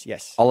careers?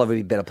 Yes. Oliver will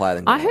be a better player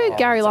than Gawn. I heard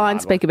Gary Lyon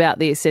speak about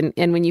this, and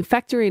when you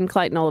factor in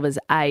Clayton Oliver's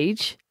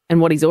age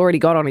and what he's already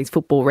got on his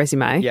football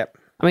resume,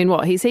 I mean,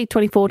 what, is he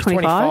 24,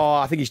 25?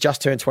 I think he's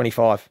just turned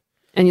 25.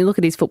 And you look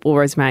at his football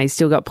resume, he's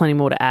still got plenty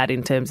more to add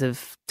in terms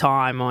of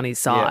time on his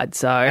side. Yeah.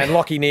 So, and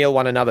Lachie Neale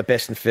won another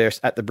best and fairest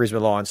at the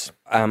Brisbane Lions.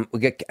 Have a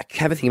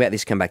think about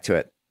this, come back to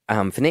it.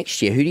 For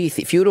next year, who do you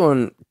think, if you were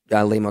doing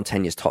Lee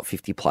Montagna's top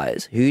 50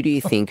 players, who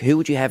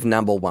would you have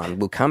number 1?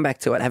 We'll come back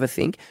to it, have a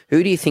think.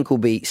 Who do you think will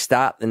be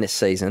start in this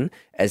season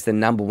as the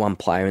number 1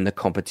 player in the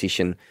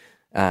competition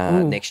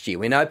next year?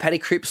 We know Paddy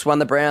Cripps won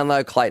the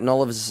Brownlow, Clayton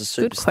Oliver's a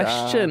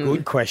superstar.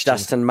 Good question.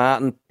 Dustin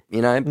Martin,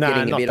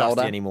 getting a bit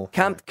older. Anymore.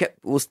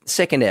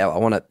 Second hour, I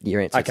want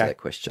your answer to that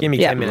question. Give me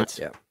 10 minutes.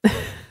 Yeah.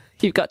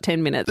 You've got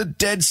 10 minutes. The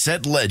Dead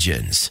Set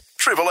Legends.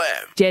 Triple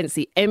M. Gents,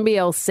 the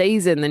NBL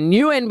season, the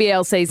new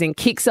NBL season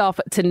kicks off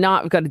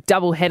tonight. We've got a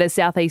double header,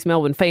 Southeast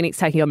Melbourne Phoenix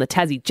taking on the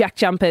Tassie Jack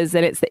Jumpers,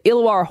 and it's the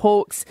Illawarra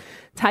Hawks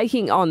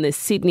taking on the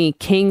Sydney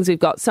Kings. We've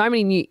got so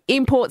many new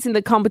imports in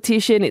the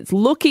competition. It's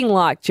looking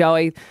like,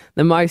 Joey,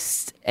 the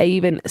most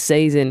even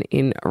season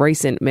in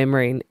recent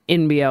memory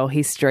in NBL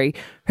history.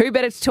 Who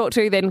better to talk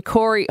to than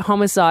Corey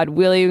Homicide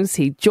Williams?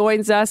 He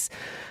joins us.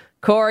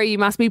 Corey, you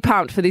must be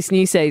pumped for this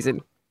new season.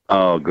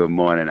 Oh, good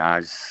morning.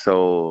 I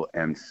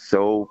am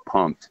so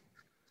pumped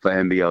for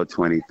NBL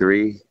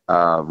 23.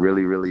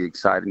 Really, really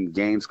exciting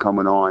games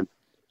coming on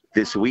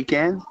this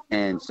weekend,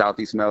 and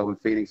Southeast Melbourne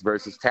Phoenix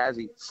versus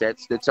Tassie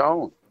sets the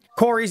tone.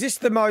 Corey, is this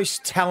the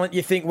most talent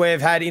you think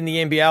we've had in the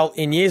NBL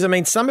in years? I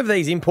mean, some of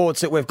these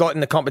imports that we've got in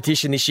the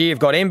competition this year have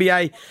got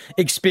NBA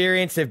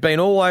experience. They've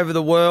been all over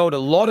the world, a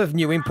lot of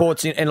new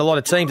imports and a lot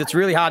of teams. It's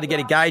really hard to get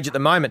a gauge at the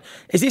moment.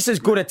 Is this as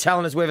good a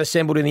talent as we've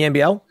assembled in the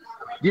NBL?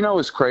 You know,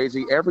 it's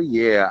crazy. Every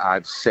year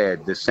I've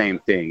said the same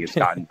thing. It's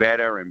gotten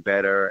better and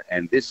better.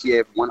 And this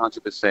year,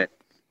 100%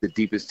 the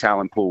deepest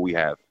talent pool we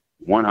have.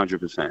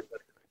 100%.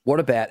 What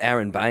about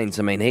Aaron Baines?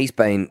 I mean, he's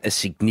been a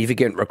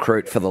significant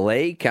recruit for the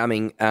league,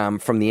 coming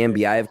from the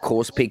NBA, of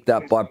course, picked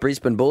up by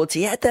Brisbane Bullets.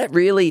 He had that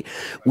really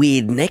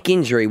weird neck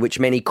injury, which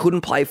meant he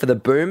couldn't play for the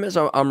Boomers,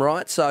 I'm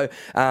right. So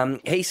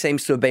he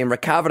seems to have been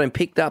recovered and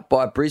picked up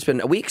by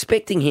Brisbane. Are we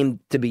expecting him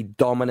to be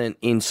dominant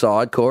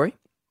inside, Corey?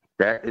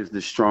 That is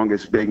the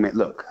strongest big man.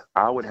 Look,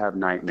 I would have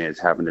nightmares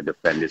having to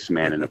defend this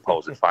man in the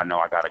post if I know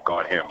I got to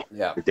guard him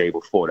the day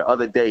before. The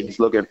other day, he's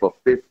looking for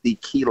 50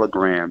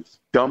 kilograms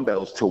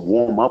dumbbells to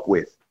warm up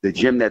with. The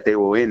gym that they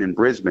were in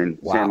Brisbane,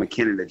 Sam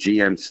McKinnon, the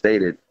GM,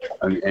 stated,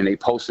 and they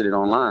posted it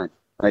online.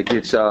 Like,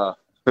 it's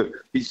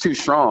he's too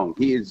strong.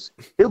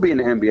 He'll be in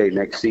the NBA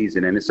next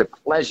season, and it's a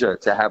pleasure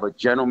to have a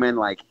gentleman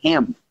like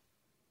him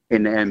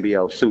in the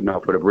NBL suiting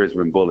up for the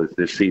Brisbane Bullets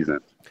this season.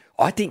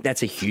 I think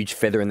that's a huge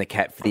feather in the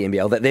cap for the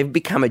NBL, that they've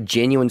become a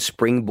genuine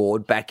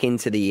springboard back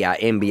into the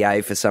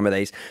NBA for some of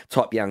these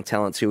top young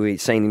talents who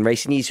we've seen in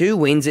recent years. Who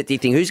wins it, do you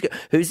think?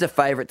 Who's the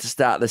favourite to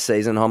start the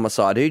season,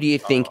 Homicide? Who do you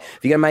think, if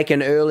you're going to make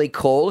an early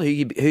call,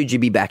 who'd you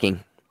be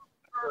backing?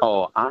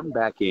 Oh, I'm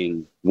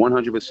backing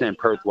 100%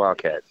 Perth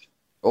Wildcats.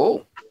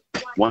 Oh.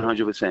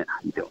 100%. How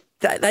you doing?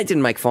 They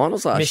didn't make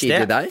finals last year,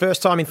 did they?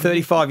 First time in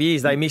 35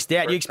 years they missed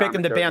out. You expect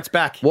them to bounce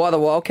back? Why the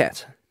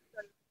Wildcats?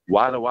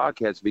 Why the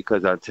Wildcats?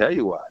 Because I'll tell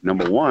you why.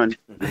 Number one,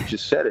 you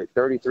just said it,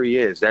 33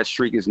 years. That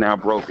streak is now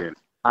broken.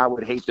 I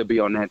would hate to be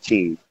on that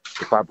team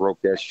if I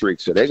broke that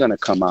streak. So they're going to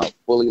come out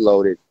fully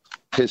loaded,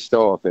 pissed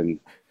off, and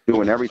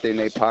doing everything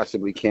they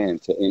possibly can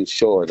to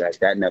ensure that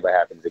that never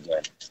happens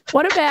again.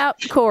 What about,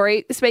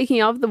 Corey,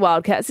 speaking of the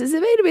Wildcats, has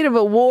there been a bit of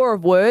a war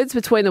of words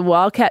between the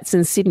Wildcats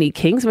and Sydney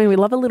Kings? I mean, we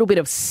love a little bit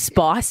of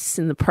spice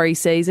in the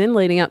pre-season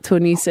leading up to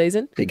a new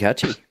season. Big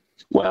Hutchie.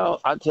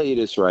 Well, I'll tell you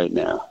this right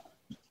now.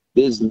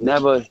 There's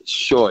no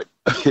short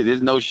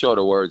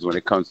of words when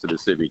it comes to the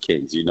Sydney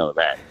Kings. You know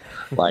that.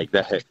 Like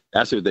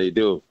that's what they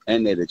do.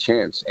 And they're the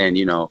champs. And,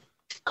 you know,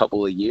 a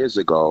couple of years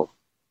ago,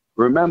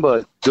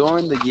 remember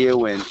during the year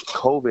when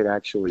COVID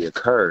actually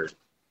occurred,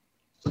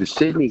 the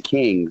Sydney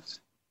Kings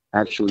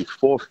actually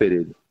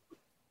forfeited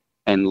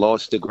and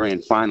lost the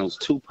grand finals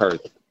to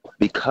Perth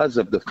because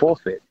of the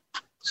forfeit.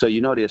 So,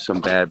 you know, there's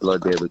some bad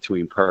blood there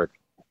between Perth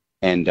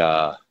and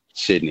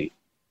Sydney.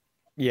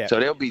 Yeah. So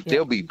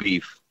there'll be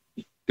beef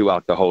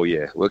throughout the whole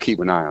year. We'll keep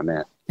an eye on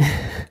that.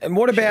 And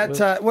what about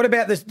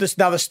this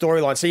other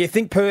storyline? So you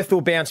think Perth will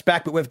bounce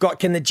back, but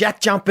can the Jack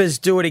Jumpers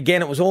do it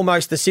again? It was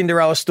almost the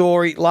Cinderella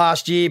story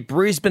last year.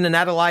 Brisbane and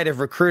Adelaide have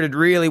recruited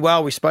really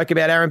well. We spoke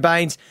about Aaron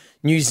Baines.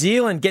 New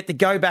Zealand get to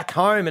go back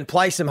home and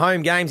play some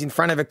home games in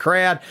front of a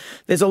crowd.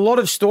 There's a lot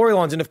of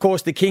storylines, and of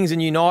course the Kings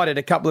and United,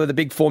 a couple of the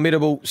big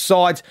formidable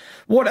sides.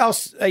 What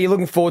else are you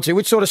looking forward to?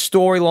 Which sort of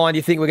storyline do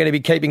you think we're going to be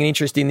keeping an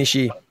interest in this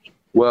year?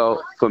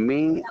 Well, for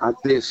me,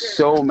 there's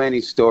so many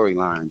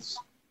storylines.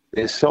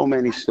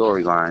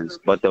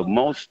 But the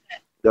most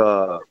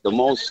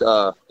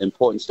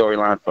important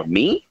storyline for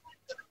me,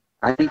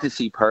 I need to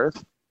see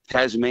Perth,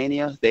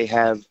 Tasmania.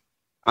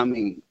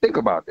 Think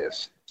about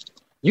this.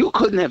 You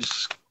couldn't have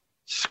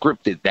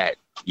scripted that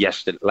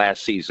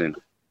last season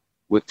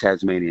with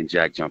Tasmanian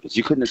Jack Jumpers.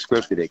 You couldn't have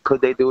scripted it.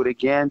 Could they do it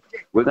again?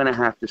 We're going to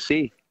have to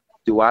see.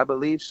 Do I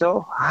believe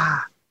so?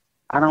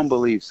 I don't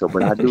believe so,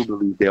 but I do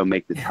believe they'll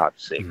make the top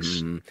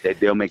six.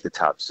 They'll make the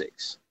top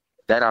six.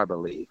 That I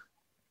believe.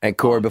 And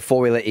Corey, before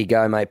we let you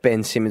go, mate,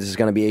 Ben Simmons is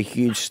going to be a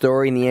huge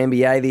story in the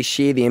NBA this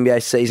year. The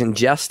NBA season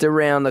just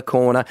around the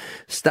corner.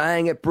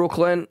 Staying at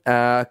Brooklyn.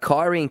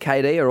 Kyrie and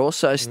KD are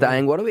also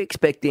staying. What are we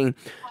expecting?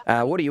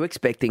 What are you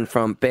expecting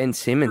from Ben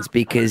Simmons?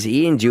 Because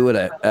he endured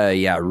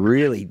a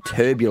really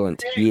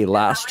turbulent year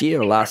last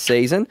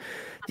season.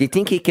 Do you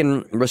think he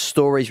can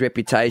restore his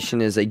reputation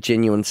as a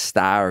genuine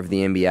star of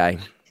the NBA?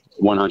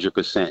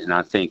 100%. And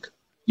I think,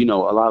 a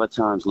lot of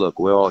times, look,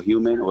 we're all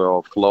human. We're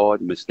all flawed.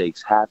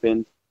 Mistakes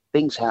happen.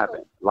 Things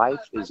happen.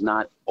 Life is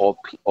not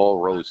all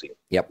rosy.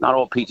 Yep. Not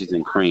all peaches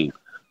and cream.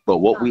 But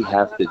what we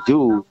have to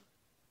do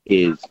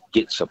is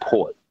get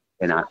support.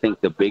 And I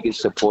think the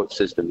biggest support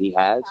system he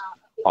has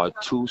are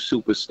two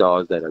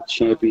superstars that are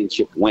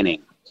championship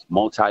winning,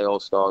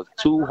 multi-all-stars,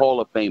 two Hall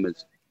of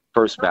Famers,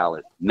 first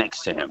ballot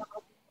next to him.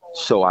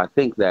 So I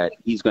think that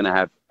he's going to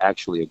have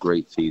actually a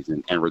great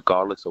season. And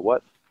regardless of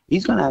what,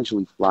 he's going to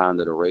actually fly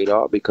under the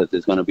radar because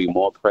there's going to be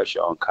more pressure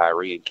on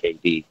Kyrie and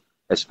KD,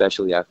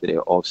 especially after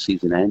their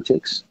off-season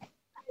antics,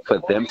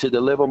 for them to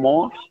deliver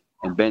more,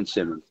 and Ben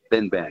Simmons,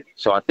 Ben.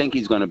 So I think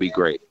he's going to be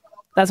great.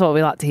 That's what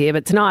we like to hear.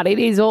 But tonight it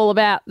is all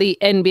about the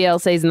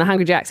NBL season. The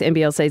Hungry Jacks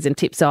NBL season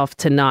tips off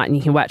tonight, and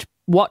you can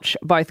watch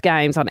both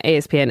games on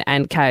ESPN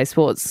and Kayo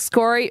Sports.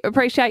 Corey,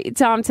 appreciate your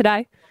time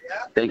today.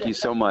 Thank you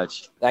so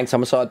much. Thanks,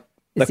 Homicide.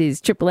 This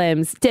is Triple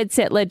M's Dead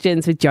Set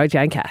Legends with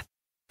Jojo and Kath.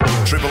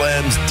 Triple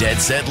M's Dead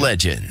Set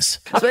Legends.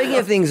 Speaking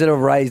of things that have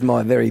raised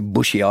my very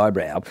bushy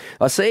eyebrow,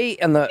 I see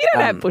in the... You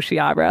don't have bushy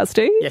eyebrows,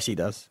 do you? Yes, he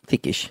does.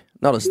 Thickish.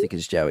 Not as thick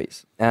as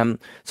Joey's.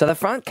 So the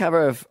front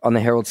cover on the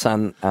Herald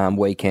Sun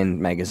weekend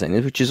magazine,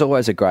 which is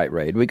always a great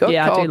read. I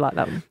do like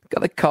that one.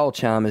 Got the Cole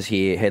Chalmers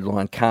here,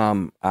 headline,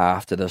 Calm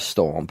After the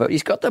Storm. But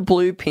he's got the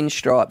blue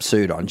pinstripe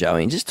suit on,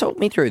 Joey. And just talk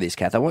me through this,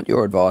 Kath. I want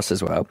your advice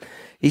as well.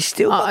 He's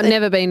still... I've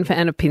never been a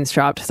fan of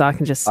pinstriped, so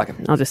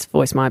I'll just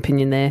voice my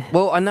opinion there.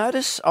 Well, I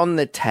notice on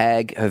the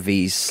tag of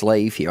his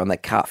sleeve here, on the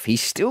cuff,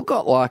 he's still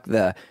got like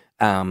the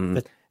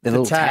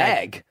little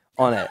tag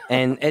on it,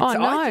 and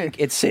I think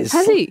it says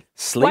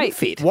Slim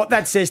Fit. What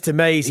that says to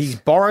me is he's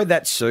borrowed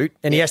that suit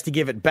and he has to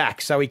give it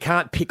back, so he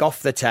can't pick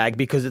off the tag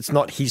because it's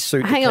not his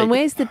suit. Hang on,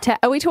 where's the tag?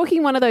 Are we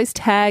talking one of those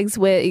tags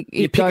where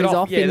it goes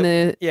off in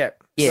the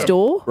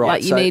store? Right,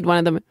 like you need one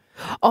of them.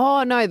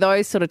 Oh no,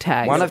 those sort of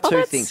tags. One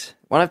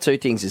of two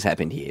things has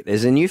happened here.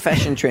 There's a new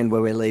fashion trend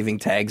where we're leaving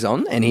tags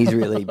on, and he's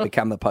really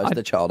become the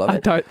poster child of it. I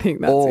don't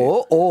think that's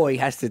or he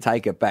has to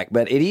take it back.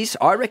 But it is.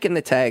 I reckon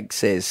the tag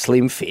says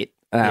Slim Fit.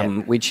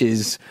 Which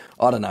is,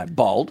 I don't know,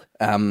 bold,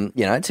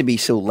 to be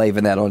still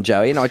leaving that on,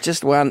 Joey. And I've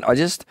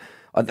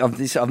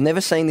never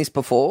seen this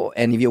before.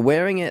 And if you're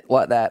wearing it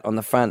like that on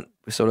the front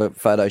sort of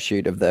photo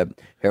shoot of the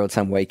Herald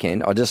Sun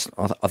weekend, I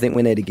think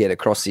we need to get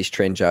across this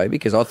trend, Joey,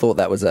 because I thought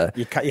that was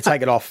You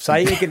take it off. So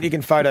you can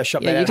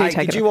Photoshop that out.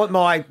 Did you want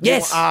my...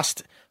 Yes.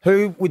 Asked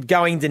who would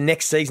go into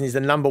next season is the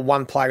number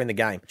one player in the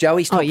game?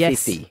 Joey's top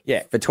 50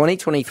 for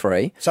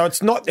 2023. So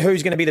it's not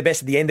who's going to be the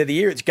best at the end of the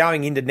year. It's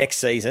going into next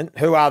season.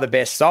 Who are the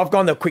best? So I've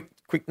gone the quick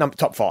number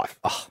top 5.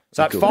 Oh,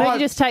 so at 5, but you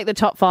just take the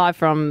top 5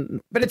 from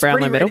but it's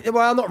Brownlow medal.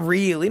 Well, not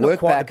really. Work not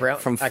quite back the Brown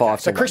from 5.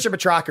 Okay. So Christian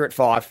Petrarca at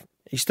 5.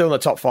 He's still in the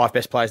top 5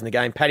 best players in the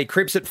game. Paddy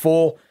Cripps at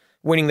 4,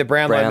 winning the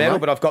Brownlow medal,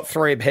 but I've got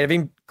 3 ahead of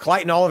him.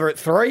 Clayton Oliver at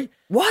 3.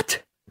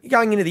 What? You're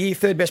going into the year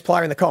 3rd best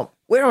player in the comp.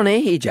 We're on air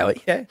here,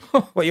 Joey. Yeah.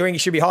 Well, you think he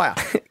should be higher.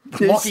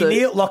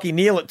 Lockie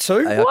Neal at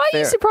 2. Why are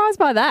you surprised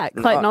by that,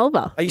 Clayton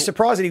Oliver? Are you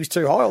surprised that he was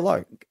too high or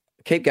low?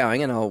 Keep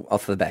going and I'll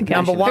off the back.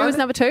 Number 1. Who was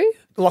number 2?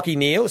 Lockie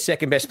Neal,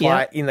 second best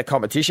player in the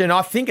competition.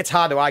 I think it's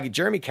hard to argue.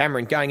 Jeremy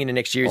Cameron going into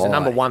next year is the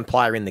number 1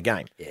 player in the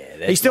game.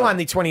 Yeah, he's still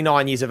only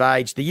 29 years of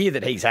age, the year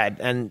that he's had,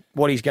 and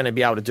what he's going to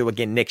be able to do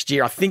again next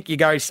year. I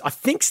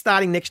think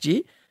starting next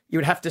year, you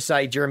would have to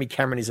say Jeremy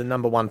Cameron is the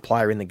number 1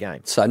 player in the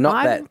game. So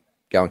not that.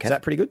 Go on, Kath. Is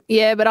that pretty good?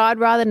 Yeah, but I'd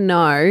rather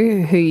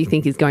know who you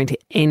think is going to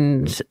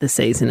end the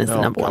season as the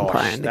number 1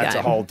 player in the that's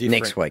game. A whole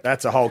different. Next week.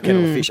 That's a whole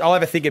kettle of fish. I'll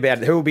have a think about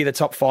it. Who will be the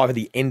top 5 at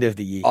the end of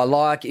the year?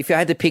 If I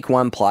had to pick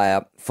one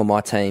player for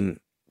my team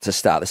to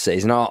start the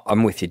season,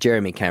 I'm with you.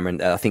 Jeremy Cameron,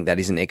 I think that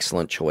is an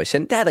excellent choice.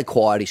 And that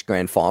acquired his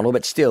grand final,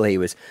 but still he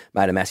made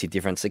a massive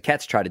difference. The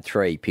Cats traded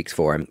 3 picks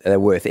for him.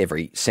 They're worth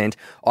every cent.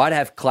 I'd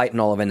have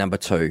Clayton Oliver number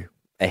 2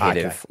 ahead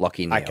of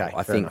Lockie Neal.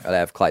 I think I'd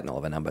have Clayton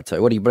Oliver number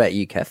 2. What about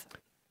you, Kath?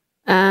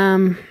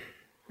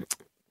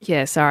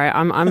 Yeah, sorry.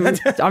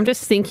 I'm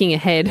just thinking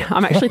ahead.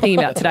 I'm actually thinking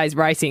about today's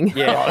racing.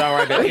 Yeah, don't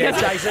worry about it. Yeah,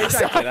 JC,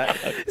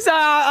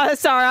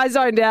 sorry, I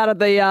zoned out of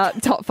the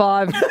top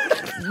 5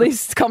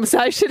 list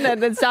conversation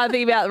and then started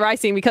thinking about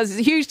racing because it's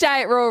a huge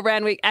day at Royal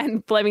Randwick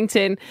and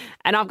Flemington,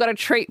 and I've got a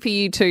treat for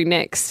you two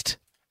next.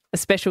 A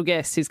special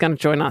guest who's going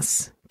to join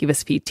us, give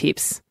us a few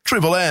tips.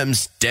 Triple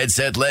M's Dead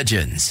Set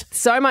Legends.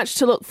 So much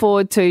to look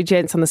forward to,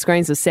 gents, on the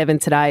screens of 7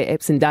 today.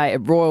 Epsom Day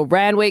at Royal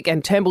Randwick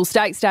and Turnbull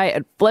Stakes Day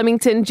at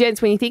Flemington.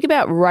 Gents, when you think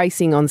about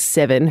racing on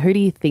 7, who do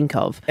you think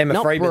of? Emma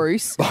not Freeman.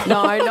 Bruce.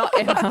 No, not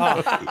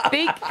Emma.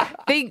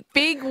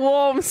 Big,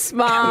 warm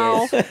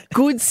smile,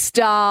 good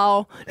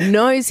style,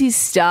 knows his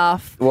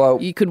stuff.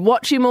 Well, you could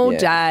watch him all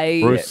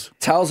day. Bruce.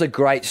 Tells a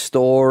great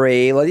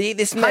story. Like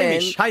this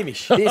man,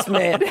 Hamish. This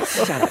man,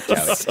 shut up,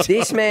 Joey.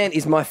 This man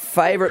is my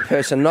favourite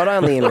person, not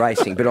only in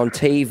racing but on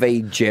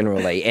TV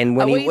generally. And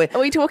when are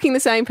we talking the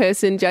same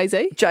person,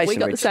 Jay-Z? Jason we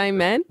got Richardson. the same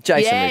man.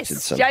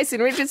 Richardson.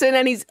 Jason Richardson,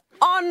 and he's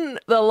on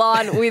the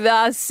line with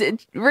us.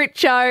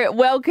 Richo,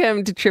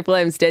 welcome to Triple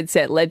M's Dead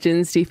Set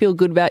Legends. Do you feel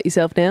good about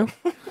yourself now?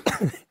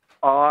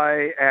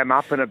 I am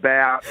up and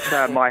about.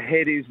 My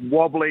head is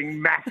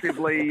wobbling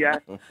massively.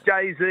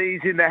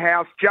 Jay-Z's in the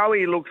house.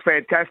 Joey looks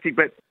fantastic,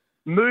 but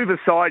move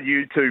aside,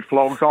 you two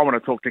flogs. I want to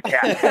talk to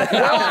Kat.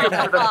 Welcome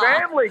to the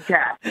family,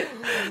 Kat.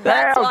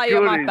 That's why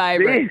you're my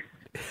favourite.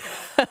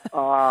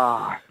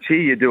 Gee,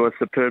 you do a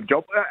superb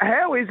job.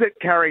 How is it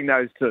carrying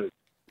those two?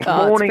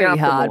 Morning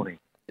after hard. morning.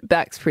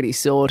 back's pretty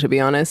sore, to be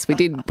honest. We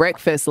did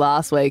breakfast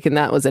last week and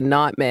that was a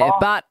nightmare.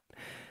 But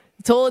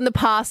it's all in the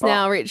past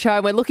now,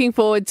 Richo. We're looking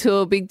forward to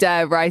a big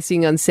day of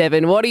racing on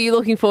 7. What are you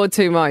looking forward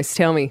to most?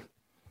 Tell me.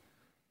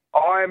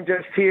 I'm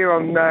just here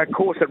on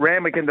course at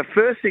Randwick, and the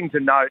first thing to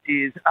note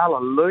is,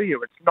 hallelujah,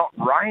 it's not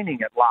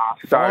raining at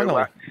last.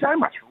 So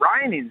much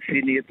rain in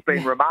Sydney, it's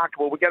been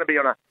remarkable. We're going to be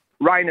on a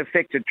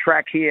rain-affected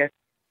track here.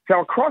 So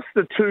across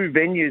the 2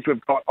 venues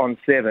we've got on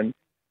 7,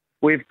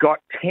 we've got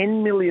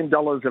 $10 million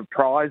of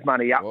prize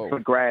money up for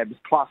grabs,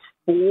 plus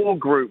 4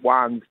 Group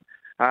 1s.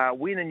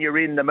 Win and you're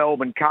in the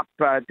Melbourne Cup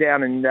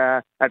down in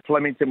at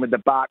Flemington with the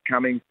Bart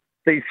Cummings.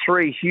 These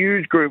 3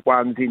 huge Group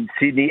 1s in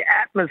Sydney.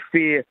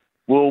 Atmosphere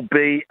will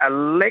be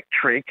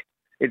electric.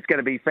 It's going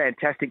to be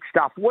fantastic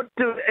stuff.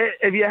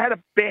 Have you had a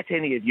bet,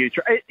 any of you?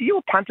 Are you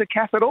a punter,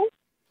 Kath, at all?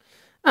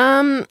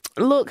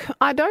 Look,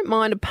 I don't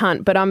mind a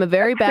punt, but I'm a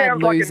very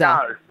bad loser.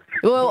 Like a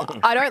no. Well,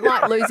 I don't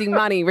like losing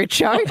money,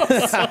 Richo.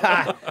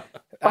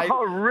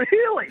 Oh,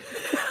 really?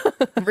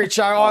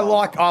 Richo,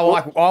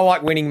 I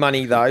like winning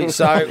money though.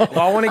 So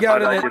I want to go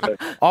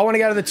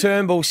to the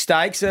Turnbull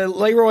Stakes.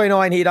 Leroy and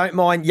I in here don't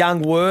mind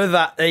young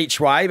Werther each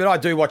way, but I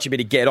do watch a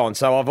bit of Get On,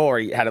 so I've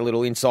already had a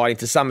little insight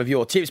into some of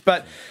your tips.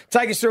 But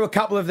take us through a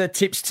couple of the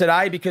tips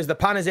today, because the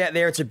punters out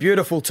there, it's a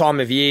beautiful time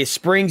of year.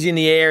 Spring's in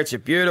the air. It's a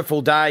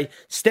beautiful day.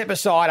 Step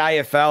aside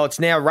AFL. It's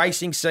now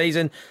racing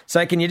season.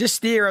 So can you just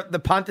steer the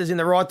punters in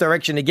the right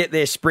direction to get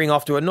their spring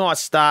off to a nice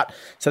start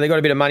so they've got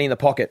a bit of money in the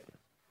pocket?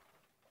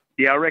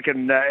 Yeah, I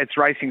reckon it's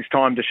racing's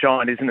time to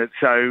shine, isn't it?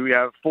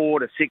 So 4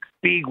 to 6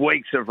 big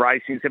weeks of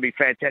racing. It's going to be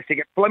fantastic.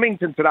 At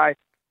Flemington today,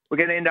 we're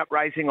going to end up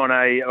racing on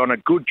a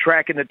good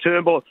track in the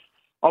Turnbull.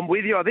 I'm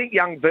with you. I think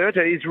young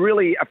Werther is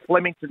really a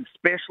Flemington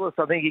specialist.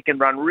 I think he can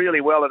run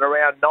really well at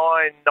around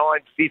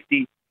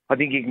 9.50. I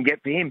think you can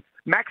get for him.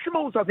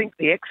 Maximal's, I think,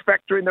 the X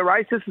factor in the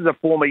race. This is a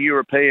former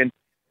European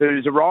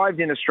who's arrived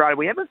in Australia.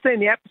 We haven't seen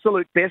the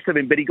absolute best of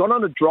him, but he got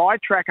on a dry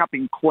track up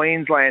in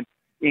Queensland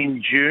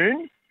in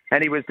June,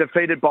 and he was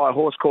defeated by a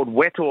horse called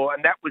Wetor,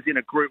 and that was in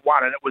a Group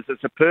 1, and it was a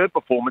superb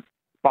performance.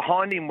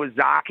 Behind him was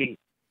Zaki.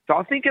 So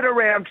I think at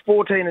around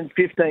 $14 and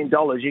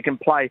 $15, you can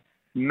play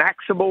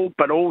Maximal,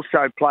 but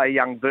also play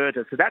young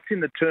Werther. So that's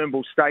in the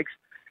Turnbull Stakes.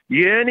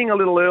 Yearning a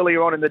little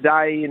earlier on in the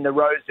day in the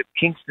Rose of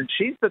Kingston.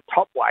 She's the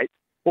top weight,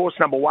 horse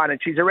number 1, and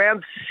she's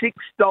around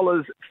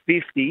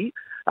 $6.50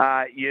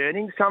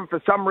 yearning.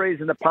 For some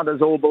reason, the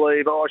punters all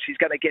believe, she's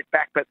going to get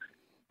back, but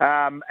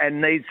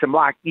and needs some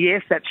luck.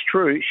 Yes, that's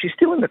true. She's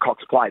still in the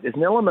Cox Plate. There's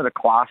an element of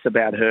class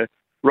about her.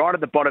 Right at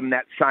the bottom of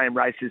that same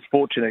race is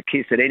Fortunate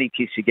Kiss. At any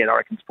kiss you get, I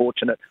reckon, is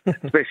fortunate,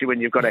 especially when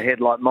you've got a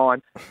head like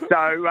mine.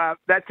 So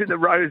that's in the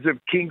Rose of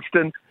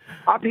Kingston.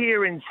 Up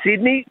here in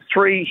Sydney,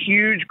 3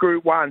 huge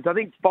Group 1s. I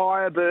think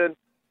Fireburn,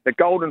 the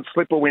Golden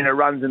Slipper winner,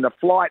 runs in the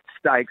Flight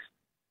Stakes.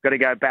 Got to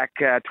go back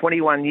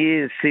 21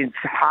 years since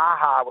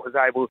Ha was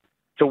able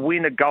to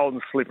win a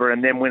Golden Slipper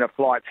and then win a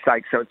Flight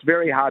Stakes. So it's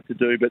very hard to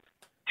do, but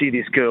gee,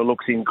 this girl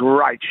looks in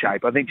great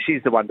shape. I think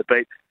she's the one to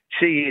beat.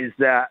 She is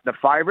the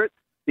favourite.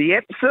 The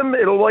Epsom,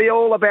 it'll be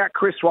all about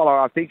Chris Waller.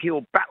 I think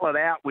he'll battle it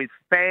out with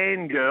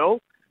Fangirl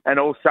and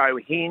also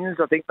Hins.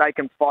 I think they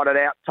can fight it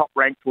out. Top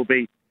ranked will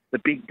be the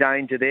big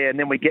danger there. And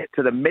then we get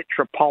to the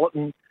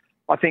Metropolitan.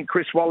 I think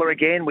Chris Waller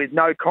again with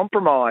no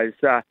compromise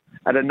at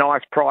a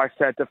nice price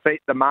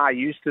defeat the Mar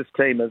Eustace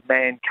team of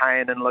Man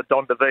Cain and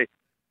LaDonda V.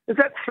 Does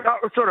that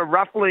sort of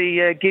roughly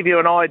give you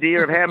an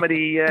idea of how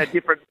many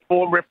different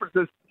form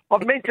references?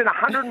 I've mentioned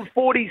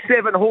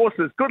 147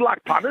 horses. Good luck,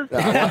 punters.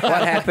 What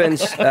happens,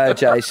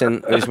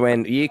 Jason, is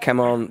when you come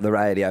on the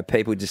radio,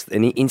 people just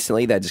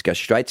instantly they just go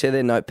straight to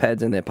their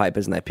notepads and their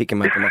papers and they pick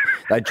them up and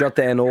they jot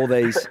down all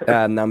these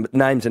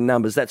names and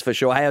numbers. That's for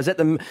sure. Hey, I was at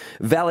the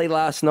Valley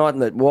last night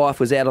and the wife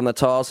was out on the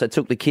tiles, so I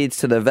took the kids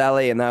to the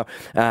Valley and they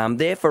were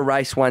there for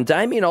race 1.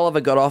 Damien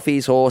Oliver got off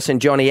his horse and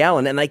Johnny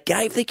Allen, and they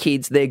gave the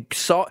kids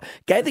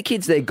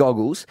their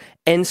goggles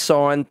and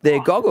signed their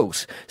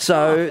goggles.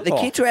 So the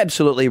kids were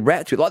absolutely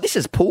wrapped with, like, this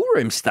is pool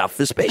room stuff,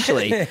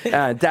 especially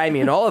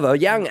Damien Oliver.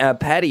 Young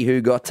Paddy, who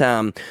got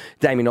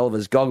Damien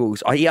Oliver's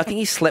goggles, I think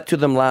he slept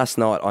with them last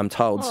night, I'm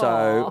told.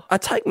 So I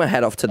take my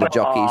hat off to the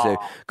jockeys who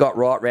got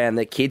right round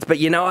their kids. But,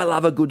 I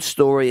love a good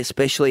story,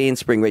 especially in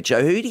spring,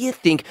 Richo. Who do you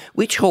think,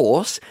 which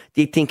horse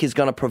do you think is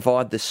going to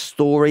provide the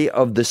story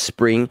of the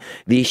spring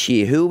this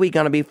year? Who are we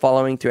going to be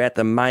following throughout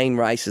the main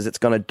races that's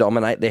going to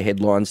dominate their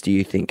headlines, do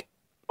you think?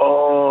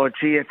 Oh,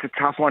 gee, it's a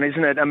tough one,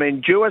 isn't it? I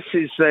mean, Jewess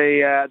is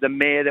the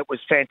mare that was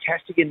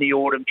fantastic in the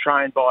autumn,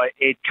 trained by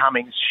Ed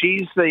Cummings.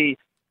 She's the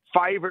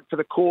favourite for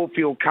the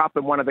Caulfield Cup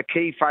and one of the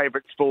key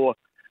favourites for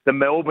the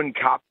Melbourne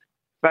Cup.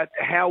 But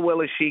how well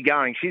is she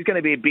going? She's going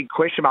to be a big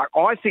question mark.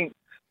 I think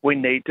we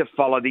need to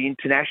follow the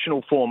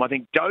international form. I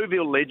think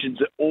Deauville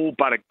Legends are all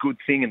but a good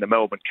thing in the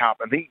Melbourne Cup.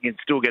 I think you can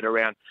still get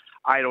around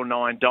 $8 or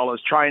 $9.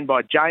 Trained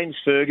by James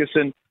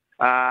Ferguson,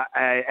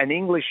 an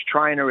English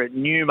trainer at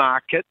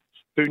Newmarket,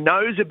 who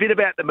knows a bit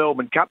about the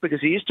Melbourne Cup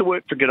because he used to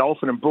work for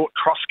Godolphin and brought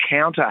Cross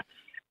Counter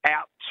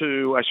out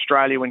to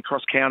Australia when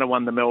Cross Counter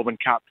won the Melbourne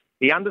Cup.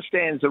 He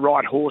understands the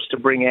right horse to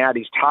bring out.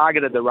 He's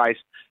targeted the race.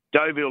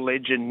 Deauville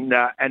Legend,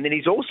 and then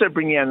he's also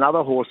bringing out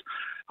another horse,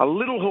 a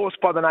little horse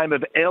by the name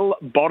of El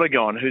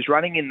Bodegon, who's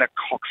running in the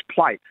Cox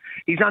Plate.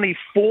 He's only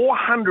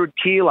 400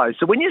 kilos.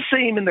 So when you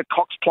see him in the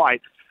Cox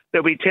Plate,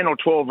 there'll be 10 or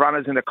 12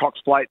 runners in the Cox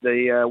Plate,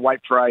 the Weight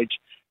for Age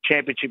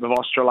Championship of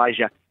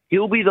Australasia.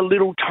 He'll be the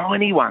little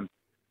tiny one,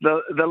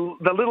 the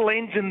little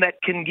engine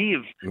that can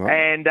give.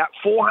 Right. And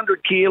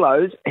 400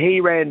 kilos, he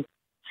ran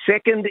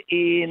second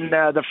in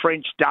the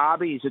French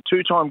Derby. He's a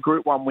two-time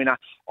Group 1 winner.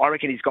 I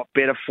reckon he's got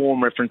better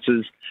form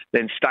references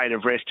than State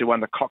of Rest, who won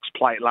the Cox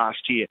Plate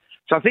last year.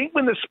 So I think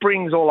when the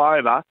spring's all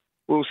over,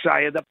 we'll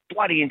say the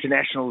bloody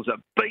internationals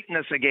have beaten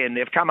us again.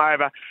 They've come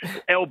over.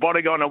 El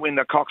Bodegon to win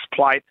the Cox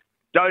Plate.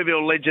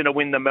 Deauville Legend to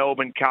win the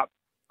Melbourne Cup.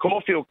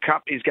 Caulfield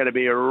Cup is going to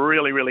be a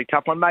really, really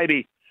tough one.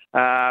 Maybe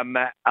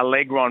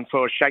Allegron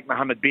for Sheikh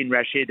Mohammed bin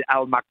Rashid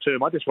Al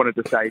Maktoum. I just wanted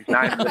to say his name.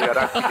 I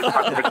don't think it's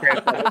much of a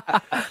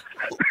chance.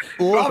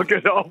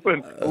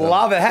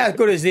 Love it. How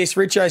good is this?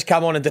 Richo's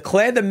come on and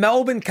declared the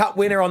Melbourne Cup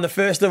winner on the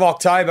 1st of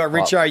October.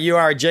 Richo, you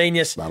are a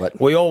genius. Love it.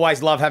 We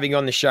always love having you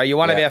on the show. You're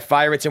one of our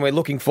favourites, and we're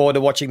looking forward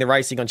to watching the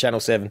racing on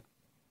Channel 7.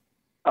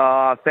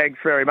 Thanks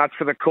very much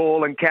for the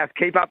call. And, Kath,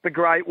 keep up the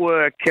great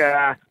work.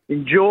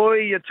 Enjoy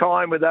your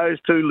time with those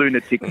two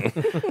lunatics.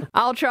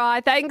 I'll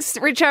try. Thanks,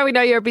 Richo. We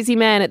know you're a busy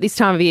man at this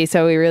time of year,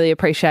 so we really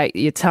appreciate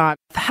your time.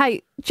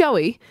 Hey,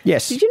 Joey.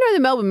 Yes. Did you know the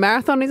Melbourne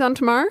Marathon is on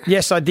tomorrow?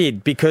 Yes, I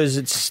did, because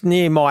it's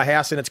near my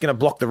house and it's going to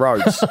block the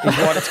roads. Is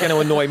what it's going to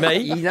annoy me.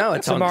 You know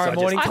it's tomorrow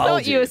morning. I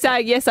thought you were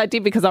saying, yes, I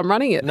did because I'm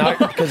running it. No,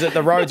 because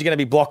the roads are going to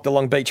be blocked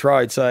along Beach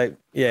Road, so,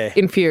 yeah.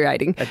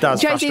 Infuriating. It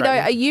does Josie, though,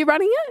 are you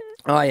running it?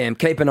 I am.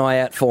 Keep an eye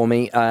out for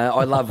me.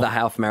 I love the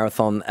half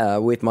marathon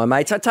with my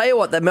mates. I tell you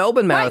what, the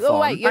Melbourne Marathon.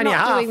 Wait, you're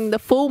not doing the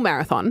full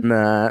marathon?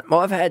 Nah. Well,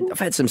 I've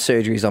had some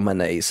surgeries on my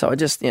knees, so I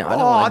just, I don't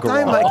want to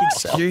don't make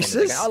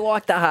excuses. I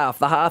like the half.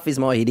 The half is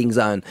my hitting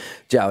zone,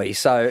 Joey.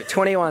 So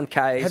 21 Ks.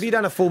 Have you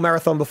done a full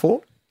marathon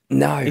before?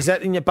 No. Is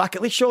that in your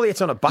bucket list? Surely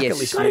it's on a bucket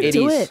list. It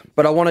is.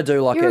 But I want to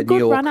do like You're a New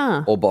York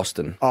runner. or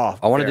Boston. Oh,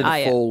 I want to do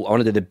the full. I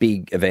want to do the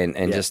big event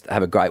and just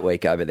have a great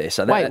week over there.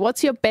 So wait,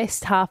 what's your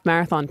best half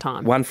marathon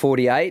time?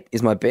 1:48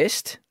 is my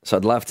best. So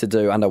I'd love to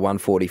do under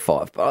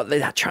 1:45. But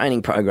that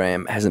training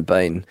program hasn't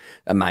been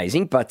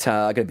amazing. But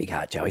I got a big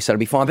heart, Joey, so it'll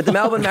be fine. But the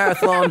Melbourne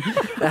Marathon,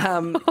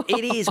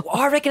 it is.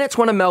 I reckon it's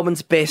one of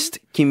Melbourne's best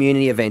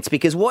community events,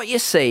 because what you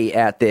see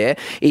out there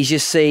is you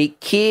see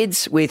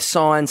kids with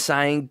signs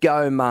saying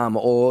 "Go, Mum,"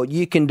 or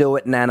 "You can do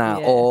it,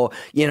 Nana," or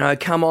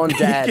 "Come on,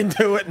 Dad." You can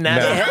do it,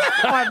 Nana.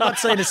 I have not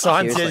seen a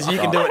sign that says "You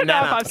can do it, Nana." I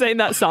don't know if I've seen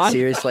that sign.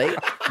 Seriously,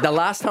 the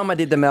last time I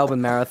did the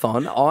Melbourne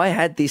Marathon, I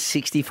had this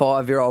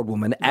 65-year-old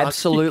woman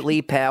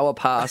absolutely power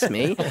past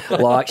me,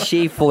 like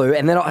she flew,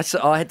 and then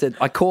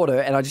I caught her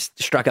and I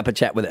just struck up a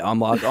chat with her. I'm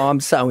like, I'm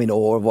so in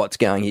awe of what's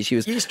going here.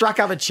 You struck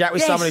up a chat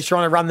with someone who's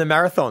trying to run the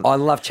marathon. I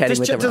love chatting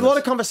with her. Does a lot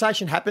of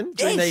conversation happen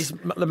during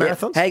the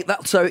marathons? Hey,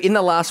 so in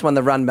the last one,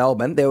 the Run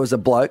Melbourne, there was a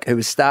bloke who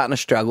was starting to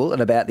struggle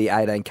at about the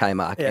 18K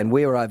mark, and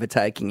we were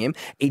overtaking him.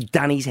 He'd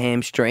done his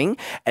hamstring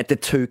at the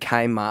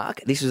 2K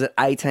mark. This was at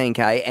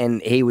 18K,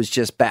 and he was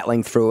just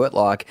battling through it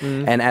like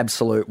an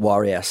absolute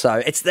warrior. So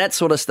it's that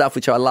sort of stuff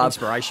which I love.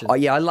 Inspiration. Oh,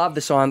 yeah, I love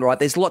the sign, right?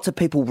 There's lots of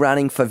people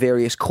running for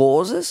various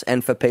causes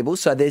and for people.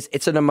 So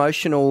it's an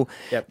emotional,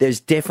 there's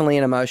definitely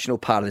an emotional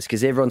part of this,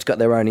 because everyone's got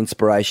their own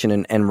inspiration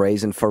and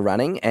reason for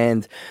running.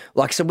 And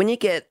so when you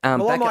get... I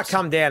might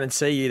come down and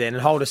see you then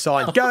and hold a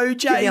sign. Go,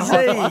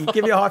 Jay-Z!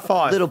 Give you a high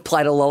five. Little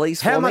plate of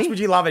lollies for me. How much would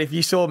you love it if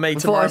you saw me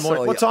tomorrow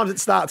morning? What time does it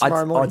start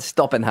tomorrow morning? I'd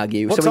stop and hug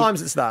you. What time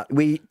does it start?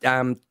 We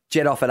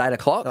jet off at 8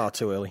 o'clock. Oh,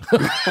 too early.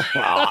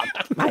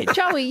 Mate,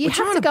 Joey, you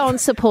have to go and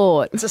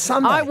support. It's a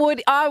Sunday. I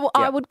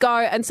would go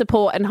and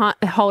support and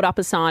hold up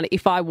a sign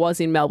if I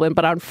was in Melbourne,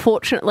 but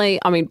unfortunately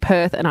I'm in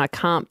Perth and I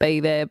can't be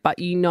there. But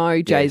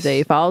Jay-Z,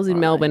 if I was in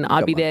Melbourne,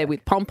 I'd be there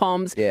with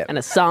pom-poms and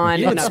a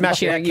sign. You would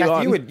smash it out,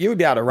 Kath. You would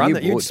be able to run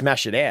that. You'd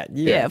smash it out.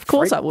 Yeah, of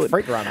course I would.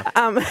 Freak runner.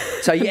 And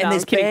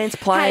there's bands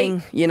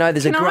playing. Hey,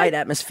 there's a great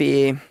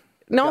atmosphere.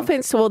 No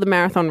offense to all the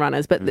marathon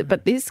runners,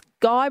 but this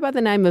guy by the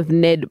name of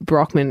Ned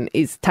Brockman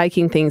is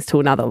taking things to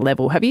another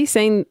level. Have you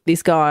seen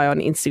this guy on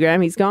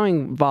Instagram? He's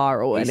going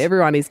viral and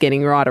everyone is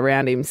getting right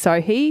around him. So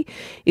he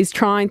is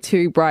trying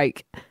to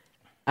break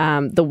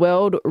the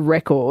world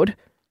record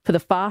for the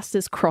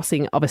fastest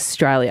crossing of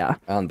Australia.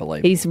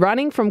 Unbelievable. He's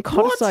running from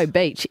Cottesloe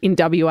Beach in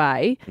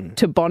WA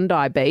to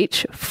Bondi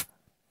Beach,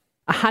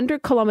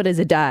 100 kilometres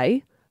a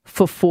day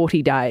for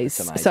 40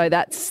 days. So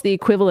that's the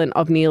equivalent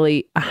of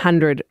nearly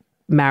 100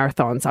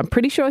 marathons. I'm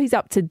pretty sure he's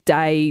up to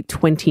day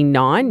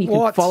 29. You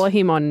can follow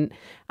him on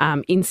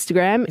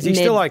Instagram. Is he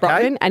still okay?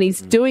 Brockman, and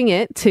he's doing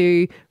it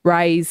to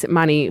raise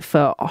money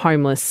for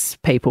homeless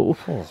people.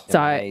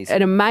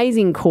 An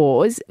amazing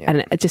cause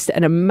and just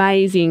an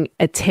amazing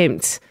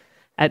attempt.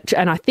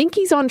 And I think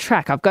he's on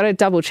track. I've got to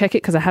double check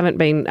it because I haven't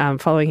been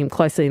following him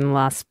closely in the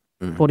last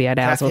 48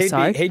 hours or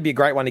so. He'd be a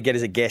great one to get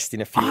as a guest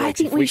in a few I weeks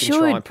think if we we can try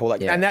should. and pull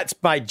that. Yeah. And that's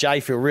made Jay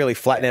feel really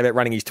flat now about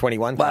running his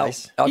 21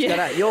 pace. I was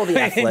you're the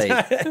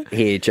athlete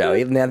here,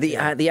 Joey. Now,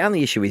 the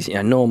only issue is,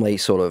 normally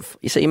sort of,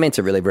 you're meant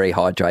to really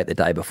rehydrate the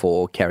day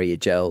before, carry your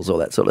gels, all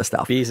that sort of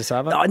stuff. Beers or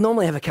something? I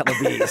normally have a couple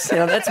of beers.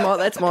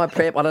 That's my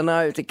prep. I don't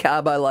know, it's a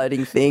carbo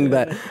loading thing,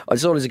 but I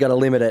sort of just got to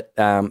limit it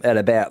at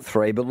about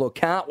 3. But look,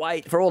 can't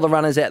wait for all the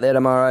runners out there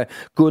tomorrow.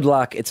 Good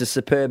luck. It's a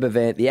superb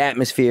event. The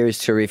atmosphere is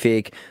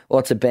terrific.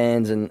 Lots of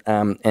bands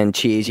and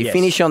cheers. You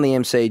finish on the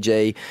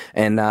MCG,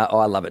 and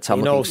I love it. So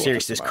in all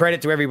seriousness,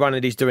 credit to everyone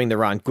that is doing the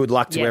run. Good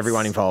luck to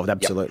everyone involved.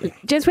 Absolutely. Yep.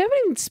 Jess, we haven't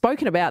even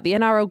spoken about the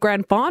NRL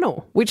Grand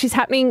Final, which is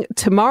happening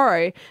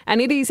tomorrow,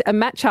 and it is a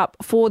matchup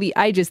for the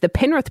ages. The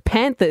Penrith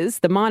Panthers,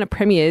 the minor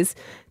premiers,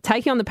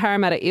 taking on the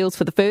Parramatta Eels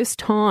for the first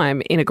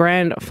time in a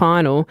grand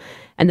final.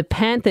 And the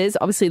Panthers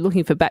obviously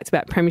looking for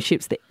back-to-back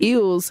premierships. The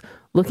Eels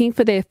looking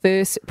for their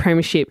first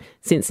premiership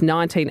since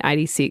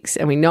 1986.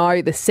 And we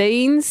know the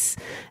scenes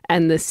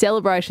and the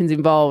celebrations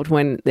involved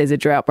when there's a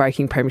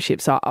drought-breaking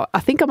premiership. So I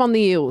think I'm on the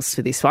Eels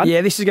for this one.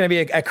 Yeah, this is going to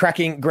be a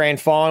cracking grand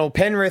final.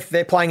 Penrith,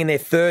 they're playing in their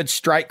 3rd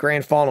straight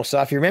grand final.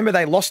 So if you remember,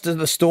 they lost to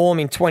the Storm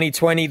in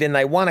 2020, then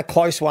they won a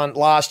close one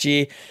last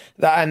year,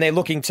 and they're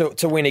looking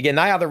to win again.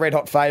 They are the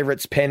red-hot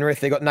favourites, Penrith.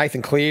 They've got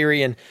Nathan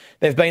Cleary, and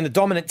they've been the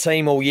dominant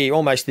team all year.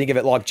 Almost think of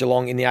it like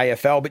Geelong in the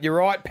AFL. But you're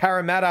right,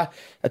 Parramatta,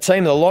 a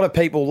team that a lot of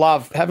people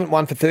love, haven't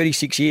won for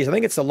 36 years. I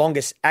think it's the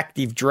longest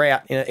active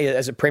drought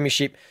as a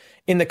premiership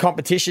in the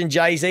competition,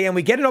 Jay-Z, and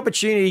we get an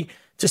opportunity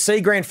to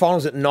see grand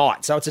finals at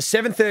night. So it's a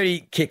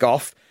 7:30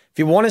 kickoff. If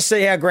you want to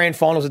see how grand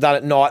finals are done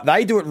at night,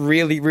 they do it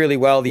really, really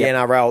well, the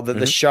NRL,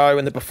 the show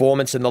and the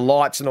performance and the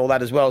lights and all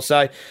that as well.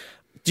 So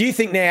do you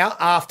think now,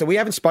 after, we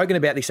haven't spoken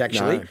about this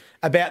actually,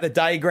 about the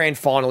day grand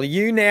final, are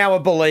you now a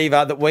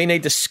believer that we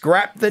need to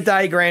scrap the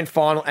day grand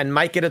final and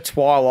make it a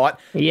twilight?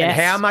 Yes.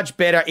 And how much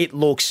better it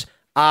looks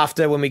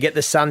after when we get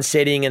the sun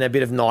setting and a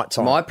bit of night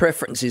time? My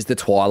preference is the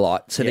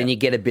twilight, so then you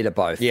get a bit of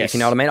both. Yes. If you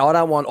know what I mean? I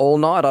don't want all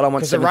night. I don't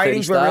want 7:30 because the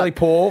ratings were really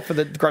poor for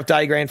the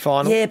day grand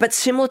final. Yeah, but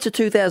similar to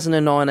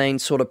 2019,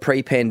 sort of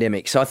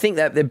pre-pandemic. So I think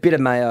that a bit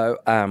of mayo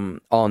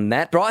on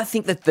that. But I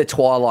think that the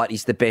twilight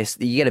is the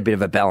best. You get a bit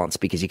of a balance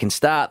because you can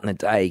start in the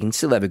day, you can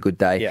still have a good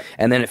day,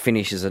 and then it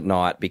finishes at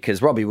night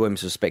because Robbie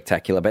Williams was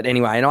spectacular. But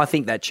anyway, and I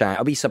think that change.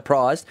 I'll be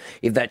surprised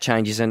if that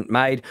change isn't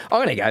made.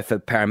 I'm going to go for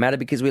Parramatta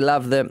because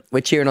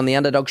we're cheering on the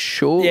underdog.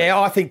 Sure. Yeah,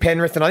 I think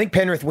Penrith, and I think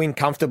Penrith win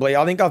comfortably.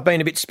 I think I've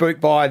been a bit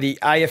spooked by the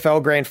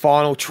AFL Grand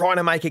Final, trying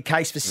to make a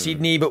case for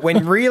Sydney, but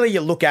when really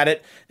you look at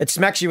it, it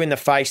smacks you in the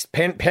face.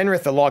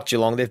 Penrith are like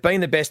Geelong. They've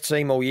been the best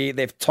team all year.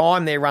 They've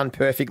timed their run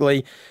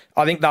perfectly.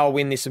 I think they'll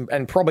win this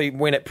and probably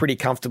win it pretty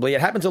comfortably. It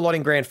happens a lot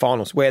in grand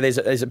finals where there's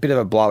a bit of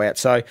a blowout.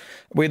 So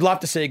we'd love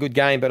to see a good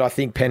game, but I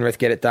think Penrith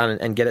get it done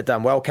and get it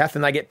done well, Kath,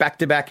 and they get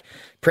back-to-back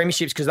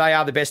premierships because they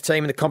are the best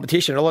team in the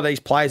competition. A lot of these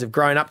players have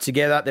grown up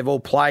together. They've all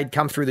played,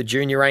 come through the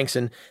junior ranks,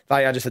 and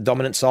they are just the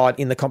dominant side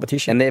in the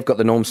competition. And they've got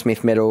the Norm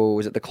Smith medal.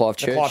 Was it the Clive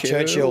Churchill? Clive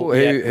Churchill.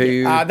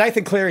 Who...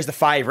 Nathan Cleary is the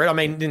favourite. I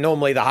mean,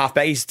 normally the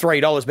halfback, he's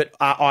 $3,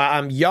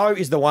 but Yo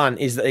is the one.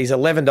 He's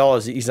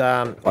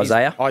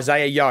 $11.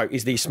 Isaiah Yo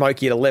is the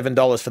smoky at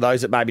 $11 for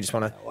those that maybe just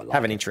want to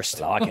have an interest.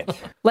 I like it.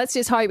 Let's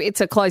just hope it's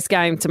a close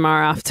game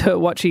tomorrow after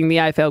watching the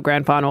AFL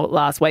Grand Final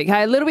last week.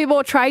 Hey, a little bit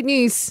more trade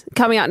news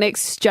coming up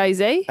next,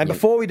 Jay-Z. And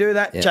before we do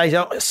that,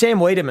 Jay-Z, Sam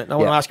Wiedemann, I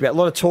want to ask you about. A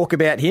lot of talk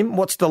about him.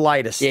 What's the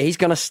latest? Yeah, he's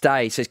going to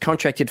stay. So he's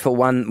contracted for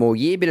one more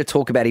year. Bit of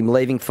talk about him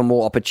leaving for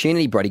more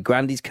opportunity. Brody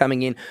Grundy's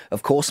coming in.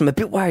 Of course, I'm a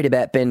bit worried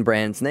about Ben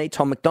Brown's knee.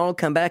 Tom McDonald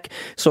come back,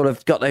 sort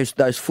of got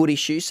those foot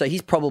issues. So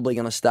he's probably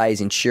going to stay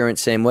as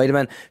insurance. Sam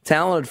Wiedemann,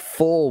 talented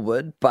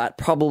forward, but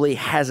probably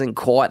hasn't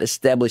quite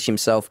established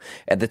himself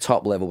at the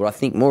top level. But I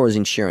think more as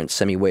insurance,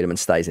 Sammy Wiedemann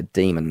stays a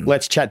demon.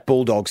 Let's chat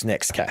Bulldogs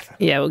next, Kath.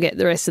 Yeah, we'll get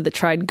the rest of the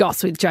trade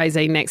goss with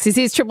Jay-Z next. This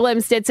is Triple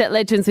M's Dead Set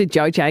Legends with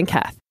Joe, Jane,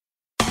 Kath.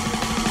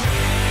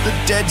 The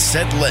Dead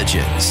Set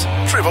Legends.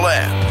 Triple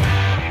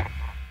M.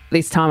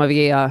 This time of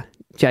year,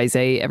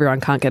 Jay-Z, everyone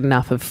can't get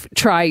enough of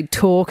trade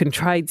talk and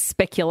trade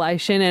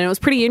speculation. And it was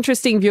pretty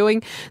interesting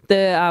viewing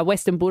the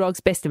Western Bulldogs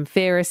best and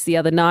fairest the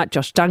other night.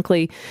 Josh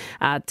Dunkley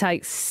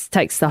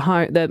takes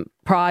the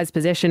prize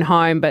possession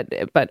home,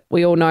 but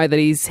we all know that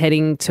he's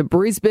heading to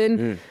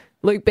Brisbane.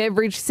 Luke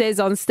Beveridge says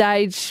on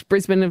stage,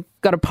 Brisbane have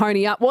got a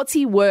pony up. What's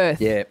he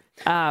worth? Yeah.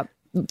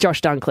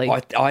 Josh Dunkley.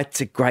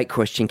 It's a great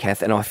question,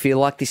 Kath, and I feel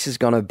like this is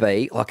going to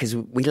be, because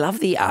we love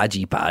the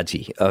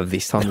argy-bargy of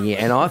this time of year,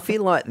 and I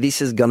feel like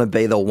this is going to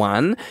be the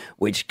one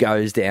which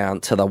goes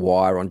down to the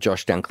wire on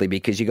Josh Dunkley,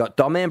 because you got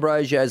Dom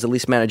Ambrosio as the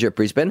list manager at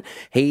Brisbane.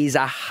 He's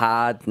a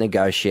hard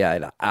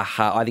negotiator.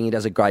 I think he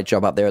does a great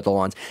job up there at the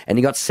Lions. And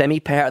you got Sammy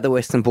Power at the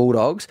Western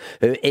Bulldogs,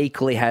 who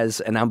equally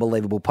has an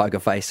unbelievable poker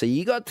face. So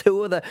you got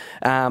two of the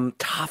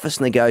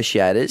toughest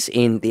negotiators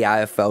in the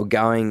AFL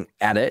going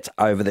at it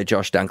over the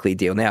Josh Dunkley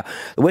deal. Now,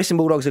 the Western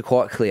Bulldogs are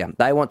quite clear.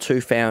 They want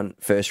 2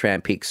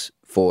 first-round picks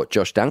for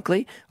Josh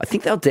Dunkley. I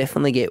think they'll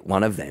definitely get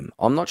one of them.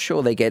 I'm not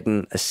sure they're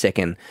getting a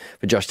second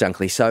for Josh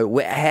Dunkley.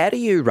 So how do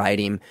you rate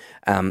him,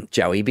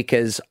 Joey?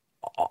 Because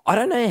I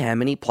don't know how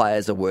many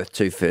players are worth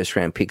 2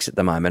 first-round picks at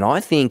the moment.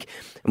 I think,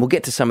 and we'll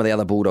get to some of the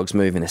other Bulldogs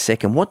move in a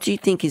second, what do you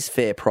think is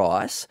fair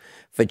price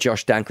for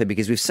Josh Dunkley?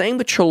 Because we've seen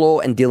with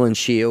Treloar and Dylan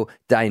Shield,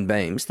 Dane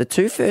Beams, the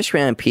 2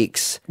 first-round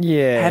picks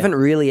haven't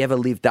really ever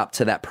lived up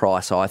to that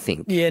price, I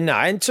think. Yeah, no,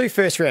 and 2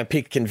 first-round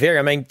picks can vary.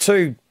 I mean,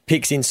 2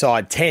 picks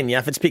inside 10,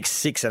 if it's picks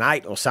 6 and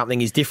 8 or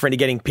something, is different to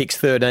getting picks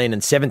 13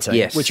 and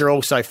 17, which are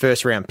also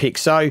first-round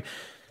picks. So,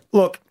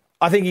 look,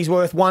 I think he's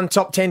worth 1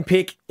 top 10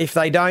 pick. If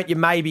they don't, you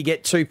maybe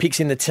get 2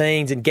 picks in the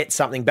teens and get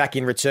something back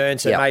in return.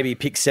 So maybe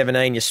pick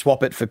 17, you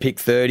swap it for pick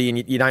 30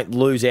 and you don't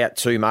lose out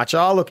too much.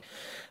 Oh, look,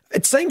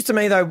 it seems to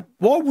me, though,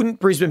 why wouldn't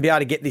Brisbane be able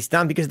to get this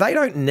done? Because they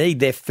don't need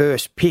their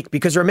first pick.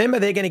 Because remember,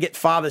 they're going to get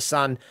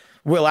father-son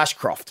Will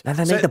Ashcroft. No,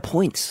 they need the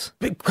points.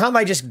 But can't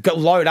they just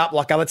load up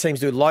like other teams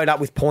do, load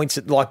up with points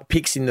at like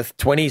picks in the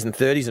 20s and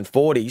 30s and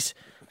 40s?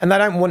 And they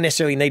don't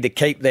necessarily need to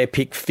keep their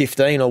pick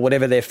 15 or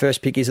whatever their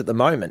first pick is at the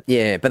moment.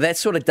 Yeah, but that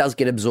sort of does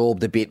get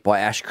absorbed a bit by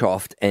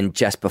Ashcroft and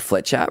Jasper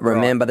Fletcher.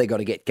 Remember, they've got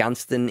to get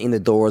Gunston in the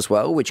door as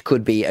well, which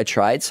could be a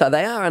trade. So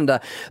they are under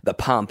the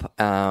pump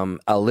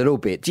a little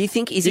bit. Do you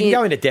think you can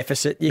go into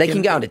deficit? They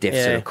can go into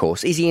deficit, of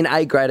course. Is he an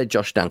A-grader,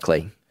 Josh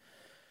Dunkley?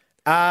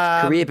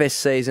 Career best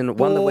season,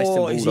 won the Western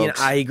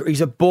Bulldogs.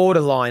 He's a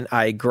borderline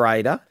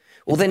A-grader.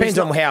 Well, then depends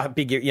on how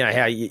big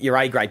how your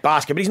A-grade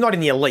basket, but he's not in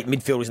the elite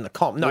midfielders in the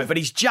comp. No, but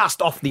he's just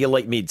off the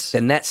elite mids.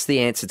 And that's the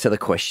answer to the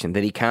question,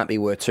 that he can't be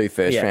worth 2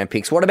 first-round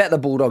picks. What about the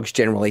Bulldogs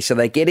generally? So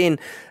they get in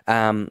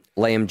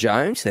Liam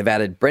Jones. They've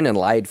added Brendan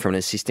Lade from an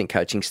assistant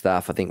coaching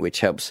staff, I think,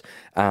 which helps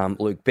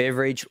Luke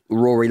Beveridge.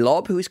 Rory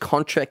Lobb, who is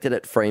contracted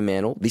at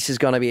Fremantle. This is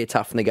going to be a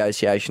tough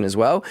negotiation as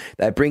well.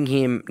 They bring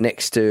him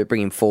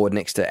forward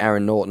next to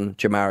Aaron Norton,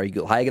 Jamari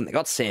Gilhagan. They've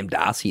got Sam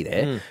Darcy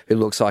there, who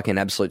looks like an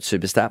absolute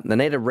superstar. They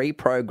need to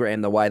reprogram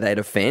the way they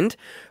defend.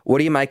 What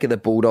do you make of the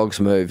Bulldogs'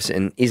 moves,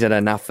 and is it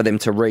enough for them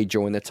to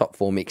rejoin the top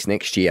 4 mix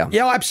next year?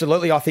 Yeah,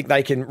 absolutely. I think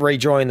they can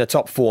rejoin the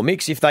top 4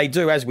 mix if they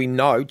do, as we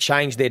know,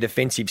 change their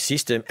defensive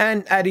system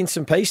and add in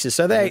some pieces.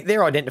 So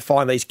they're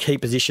identifying these key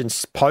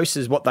positions posts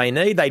as what they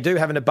need. They do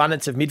have an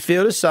abundance of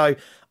midfielders, so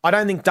I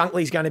don't think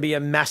Dunkley's going to be a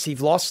massive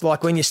loss.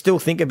 Like, when you still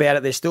think about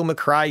it, there's still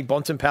McRae,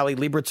 Bontempelli,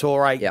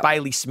 Liberatore,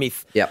 Bailey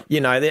Smith.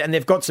 And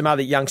they've got some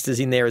other youngsters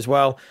in there as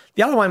well.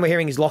 The other one we're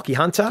hearing is Lockie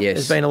Hunter.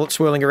 There's been a lot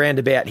swirling around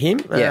about him.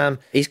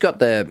 He's got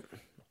the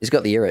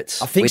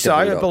irrits. I think so.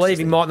 I believe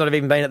he might not have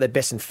even been at their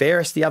best and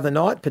fairest the other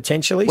night,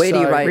 potentially. Where do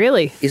you rate?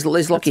 Really? Is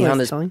Lockie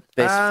Hunter's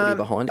best footy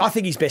behind him? I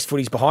think his best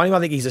footy's behind him.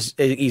 I think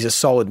he's a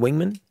solid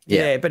wingman.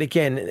 Yeah, but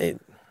again,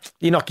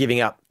 you're not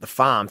giving up the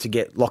farm to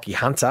get Lockie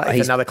Hunter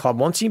if another club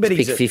wants him. But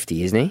he's pick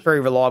 50, isn't he?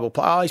 Very reliable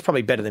player. Oh, he's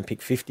probably better than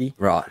pick 50.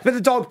 Right.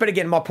 But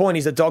again, my point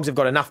is the Dogs have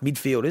got enough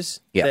midfielders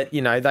that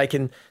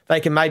they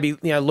can maybe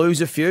lose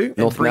a few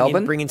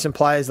and bring in some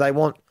players they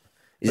want.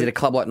 Is it a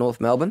club like North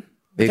Melbourne?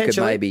 Who could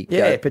maybe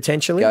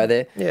potentially go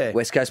there? Yeah.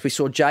 West Coast. We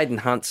saw Jaden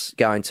Hunt's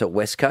going to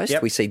West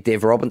Coast. We see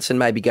Dev Robinson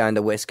maybe going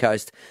to West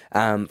Coast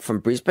from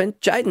Brisbane.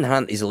 Jaden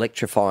Hunt is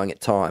electrifying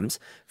at times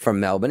from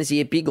Melbourne. Is he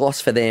a big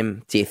loss for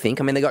them, do you think?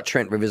 I mean, they got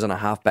Trent Rivers on a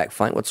halfback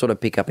flank. What sort of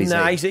pickup is he?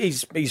 No,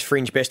 he's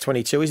fringe best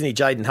 22, isn't he,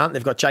 Jaden Hunt?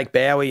 They've got Jake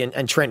Bowie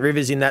and Trent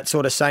Rivers in that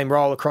sort of same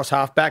role across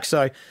halfback.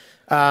 So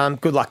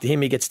good luck to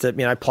him. He gets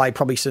to play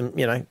probably some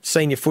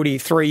senior footy,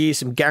 3 years,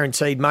 some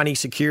guaranteed money,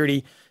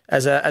 security.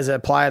 As a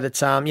player that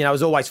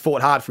has always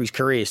fought hard for his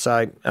career.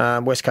 So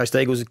West Coast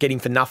Eagles get him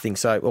for nothing,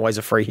 so always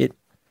a free hit.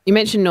 You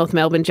mentioned North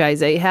Melbourne,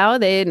 Jay-Z. How are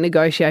their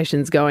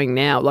negotiations going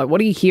now? Like, what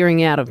are you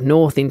hearing out of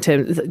North in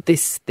terms of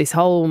this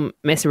whole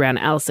mess around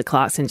Alistair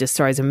Clarkson? Just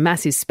throws a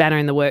massive spanner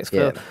in the works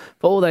for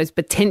all those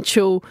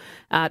potential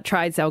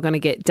trades they were going to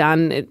get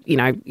done.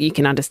 You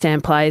can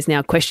understand players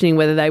now questioning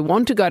whether they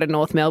want to go to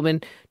North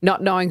Melbourne,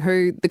 not knowing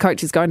who the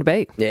coach is going to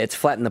be. Yeah, it's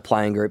flattened the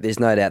playing group. There's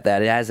no doubt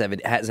that it has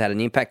had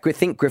an impact. I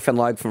think Griffin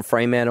Logue from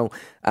Fremantle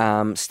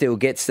still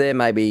gets there.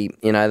 Maybe,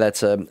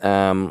 that's a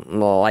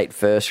late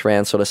first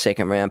round, sort of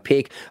second round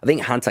pick. I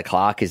think Hunter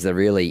Clark is the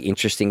really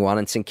interesting one.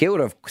 And St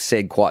Kilda have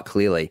said quite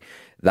clearly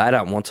they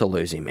don't want to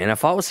lose him. And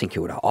if I was St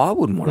Kilda, I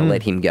wouldn't want to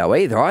let him go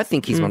either. I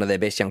think he's one of their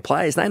best young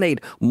players. They need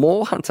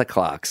more Hunter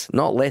Clarks,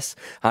 not less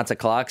Hunter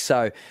Clarks.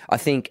 So I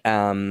think,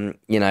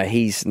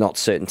 he's not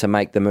certain to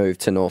make the move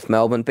to North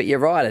Melbourne. But you're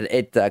right,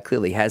 it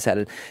clearly has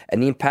had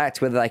an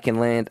impact. Whether they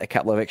can land a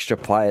couple of extra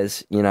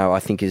players, I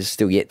think is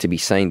still yet to be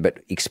seen.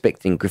 But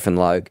expecting Griffin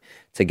Logue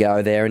to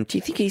go there. And do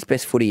you think his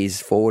best footy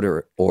is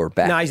forward or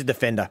back? No, he's a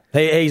defender.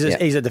 He's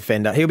a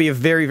defender. He'll be a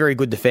very, very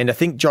good defender. I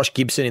think Josh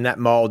Gibson in that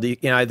mould,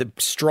 the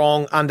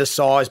strong,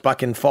 undersized, but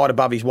can fight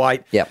above his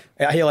weight. Yep.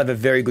 He'll have a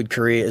very good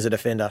career as a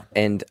defender.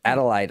 And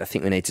Adelaide, I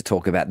think we need to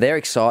talk about. They're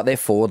excited. Their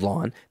forward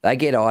line, they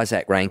get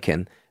Isaac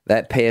Rankin.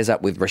 That pairs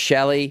up with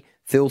Rochelle,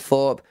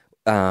 Thilthorpe,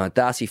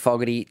 Darcy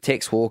Fogarty,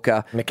 Tex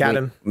Walker,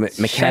 McAdam.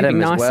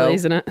 McAdam as well. Nicely,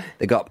 isn't it?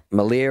 They got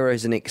Malira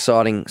as an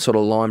exciting sort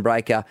of line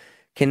breaker.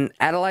 Can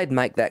Adelaide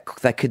make that?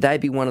 Could they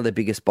be one of the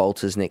biggest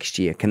bolters next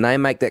year? Can they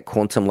make that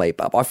quantum leap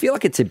up? I feel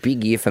like it's a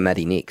big year for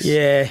Matty Nicks.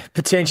 Yeah,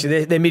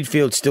 potentially. Their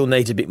midfield still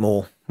needs a bit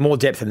more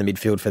depth in the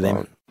midfield for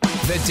them.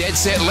 The Dead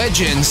Set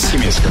Legends. Give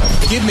me a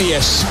spell. Give me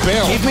a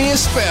spell. Give me a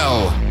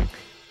spell.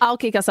 I'll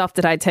kick us off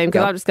today, team,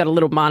 because I've just got a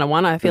little minor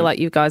one. I feel like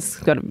you guys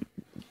got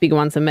bigger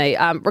ones than me.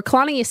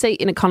 Reclining your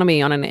seat in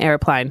economy on an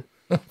aeroplane.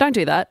 Don't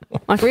do that.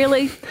 Like,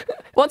 really?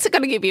 What's it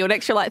going to give you? An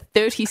extra,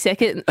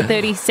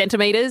 30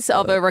 centimetres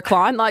of a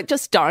recline? Like,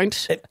 just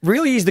don't. It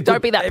really is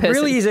Don't be that person. It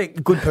really is a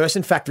good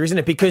person factor, isn't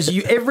it? Because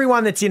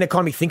everyone that's in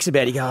economy thinks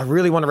about it. You go, I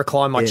really want to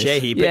recline my chair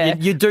here.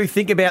 But you do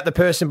think about the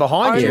person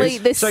behind you. Only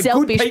the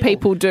selfish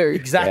people do.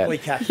 Exactly,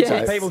 Kath. Yes.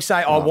 So people say,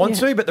 I want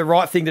to, but the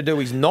right thing to do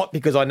is not,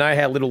 because I know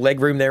how little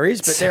leg room there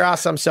is. But there are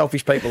some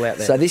selfish people out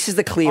there. So this is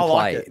the clear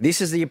play. Like this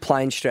is your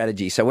plane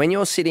strategy. So when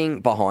you're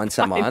sitting behind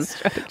someone,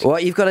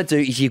 what you've got to do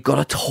is you've got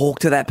to talk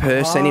to that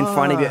person in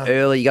front of you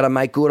early. You got to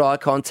make good eye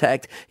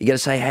contact. You got to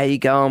say, "How you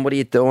going? What are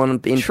you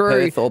doing in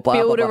Perth?" Or blah,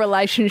 Build blah, blah. a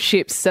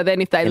relationship. So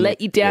then, if they let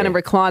you down and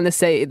recline the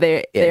seat,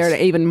 they're an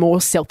even more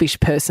selfish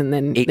person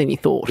than you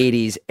thought. It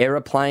is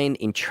aeroplane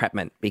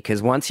entrapment,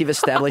 because once you've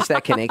established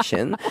that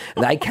connection,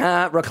 they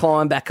can't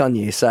recline back on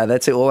you. So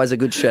that's always a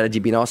good strategy.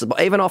 Be nice,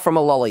 but even offer them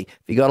a lolly.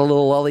 If you got a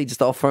little lolly,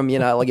 just offer them.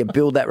 You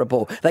build that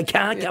rapport. They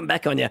can't come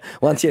back on you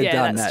once you've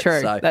done that's that.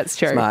 true. So, that's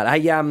true. Smart.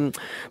 Hey,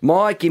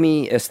 Mike,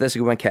 that's a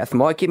good one, Kath.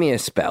 Mike, give me a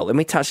spell. And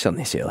we touched on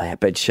this earlier,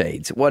 but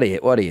Sheeds, what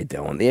are you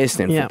doing? The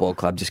Essendon Football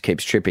Club just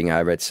keeps tripping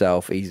over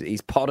itself.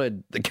 He's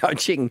potted the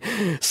coaching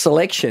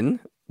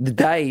selection the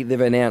day they've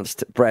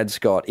announced Brad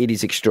Scott. It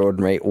is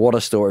extraordinary. What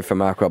a story for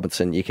Mark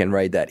Robertson. You can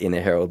read that in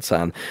the Herald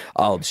Sun.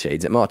 Old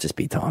Sheeds, it might just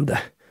be time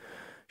to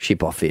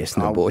ship off the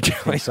Essendon board.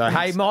 So,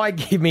 hey, Mike,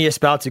 give me a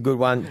spell. It's a good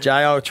one. Jay,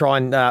 I'll try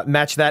and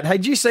match that. Hey,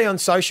 did you see on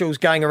socials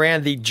going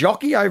around the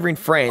jockey over in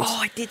France? Oh,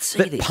 I did see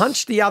that this.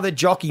 Punched the other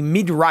jockey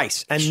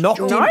mid-race and knocked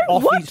him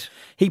off his...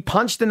 He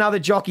punched another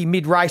jockey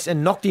mid-race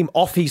and knocked him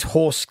off his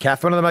horse,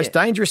 Kath. One of the most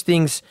dangerous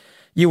things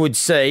you would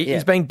see.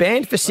 He's been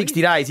banned for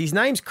 60 days. His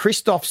name's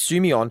Christophe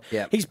Soumillon.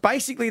 He's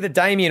basically the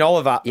Damien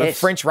Oliver of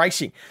French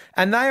racing.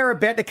 And they are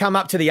about to come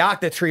up to the Arc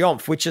de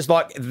Triomphe, which is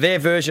like their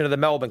version of the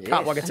Melbourne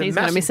Cup. Like, it's he's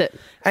going to miss it.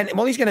 And,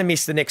 he's going to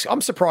miss the next...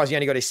 I'm surprised he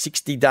only got his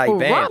 60-day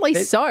ban. Rightly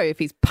so, if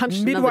he's punched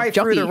another jockey. Midway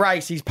through the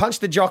race, he's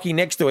punched the jockey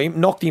next to him,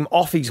 knocked him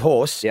off his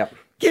horse. Yep.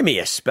 Give me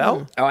a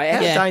spell. How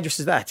dangerous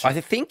is that? I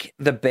think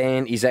the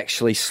ban is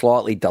actually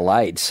slightly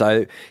delayed,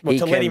 so let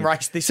him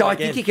race this. So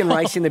again? I think he can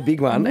race in the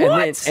big one,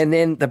 and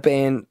then the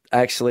ban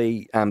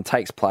actually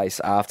takes place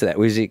after that,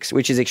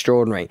 which is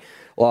extraordinary.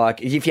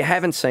 Like, if you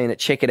haven't seen it,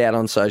 check it out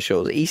on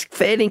socials. He's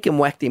fair dinkum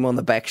whacked him on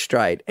the back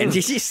straight, and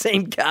you just see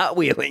him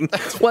cartwheeling.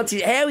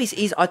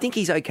 I think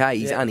he's okay.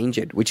 He's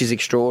uninjured, which is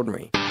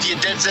extraordinary. Your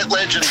Dead Set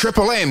Legend.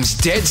 Triple M's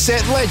Dead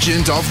Set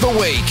Legend of the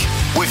Week.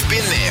 We've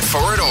been there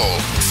for it all.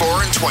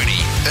 4 and 20,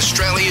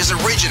 Australia's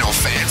original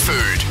fan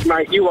food.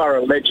 Mate, you are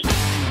a legend.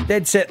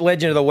 Dead Set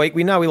Legend of the Week.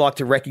 We know we like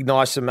to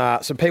recognise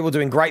some people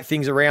doing great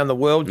things around the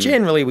world.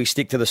 Generally, we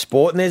stick to the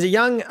sport. And there's a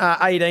young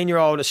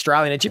 18-year-old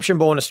Australian,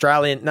 Egyptian-born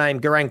Australian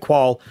named Garang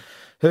Kwal,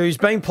 who's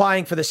been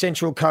playing for the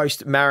Central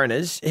Coast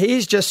Mariners.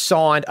 He's just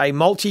signed a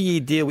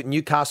multi-year deal with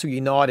Newcastle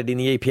United in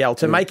the EPL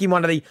to make him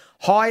one of the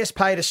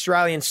highest-paid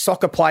Australian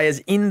soccer players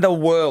in the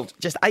world.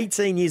 Just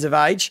 18 years of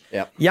age,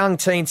 young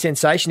teen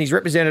sensation. He's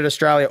represented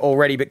Australia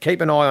already, but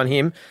keep an eye on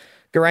him.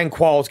 Garang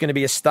Kwal is going to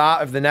be a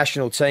star of the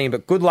national team,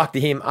 but good luck to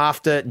him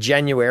after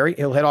January.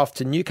 He'll head off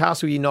to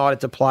Newcastle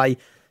United to play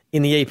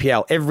in the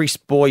EPL. Every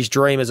boy's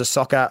dream as a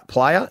soccer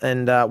player,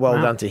 and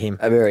well done to him.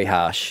 Very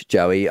harsh,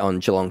 Joey, on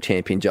Geelong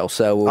champion Joel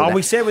Selwood.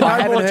 We said we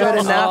I haven't heard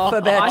enough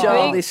about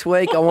Joel this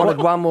week. I wanted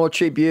one more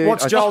tribute.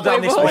 What's Joel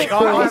done this week?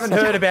 I haven't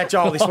heard about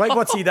Joel this week.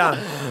 What's he done?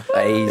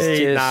 He's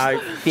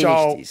just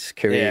finished his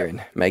career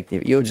and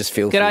you'll just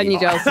feel good on you,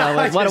 Joel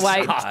Selwood. What a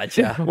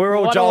weight. We're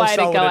all Joel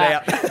Selwood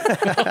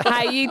out.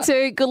 Hey, you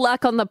two, good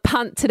luck on the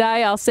punt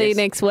today. I'll see you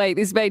next week.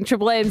 This has been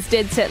Triple M's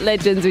Dead Set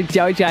Legends with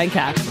Joe Jane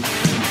Kath.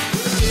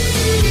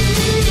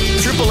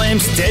 Triple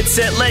M's Dead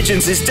Set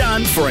Legends is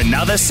done for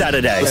another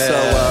Saturday. So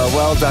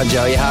well done,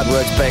 Joe. Your hard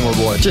work's being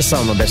rewarded. Just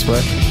some of my best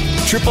work.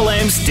 Triple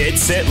M's Dead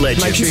Set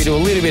Legends. Make sure you do a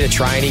little bit of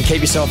training.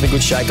 Keep yourself in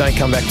good shape. Don't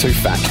come back too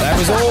fat. That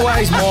was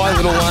always my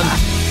little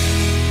one.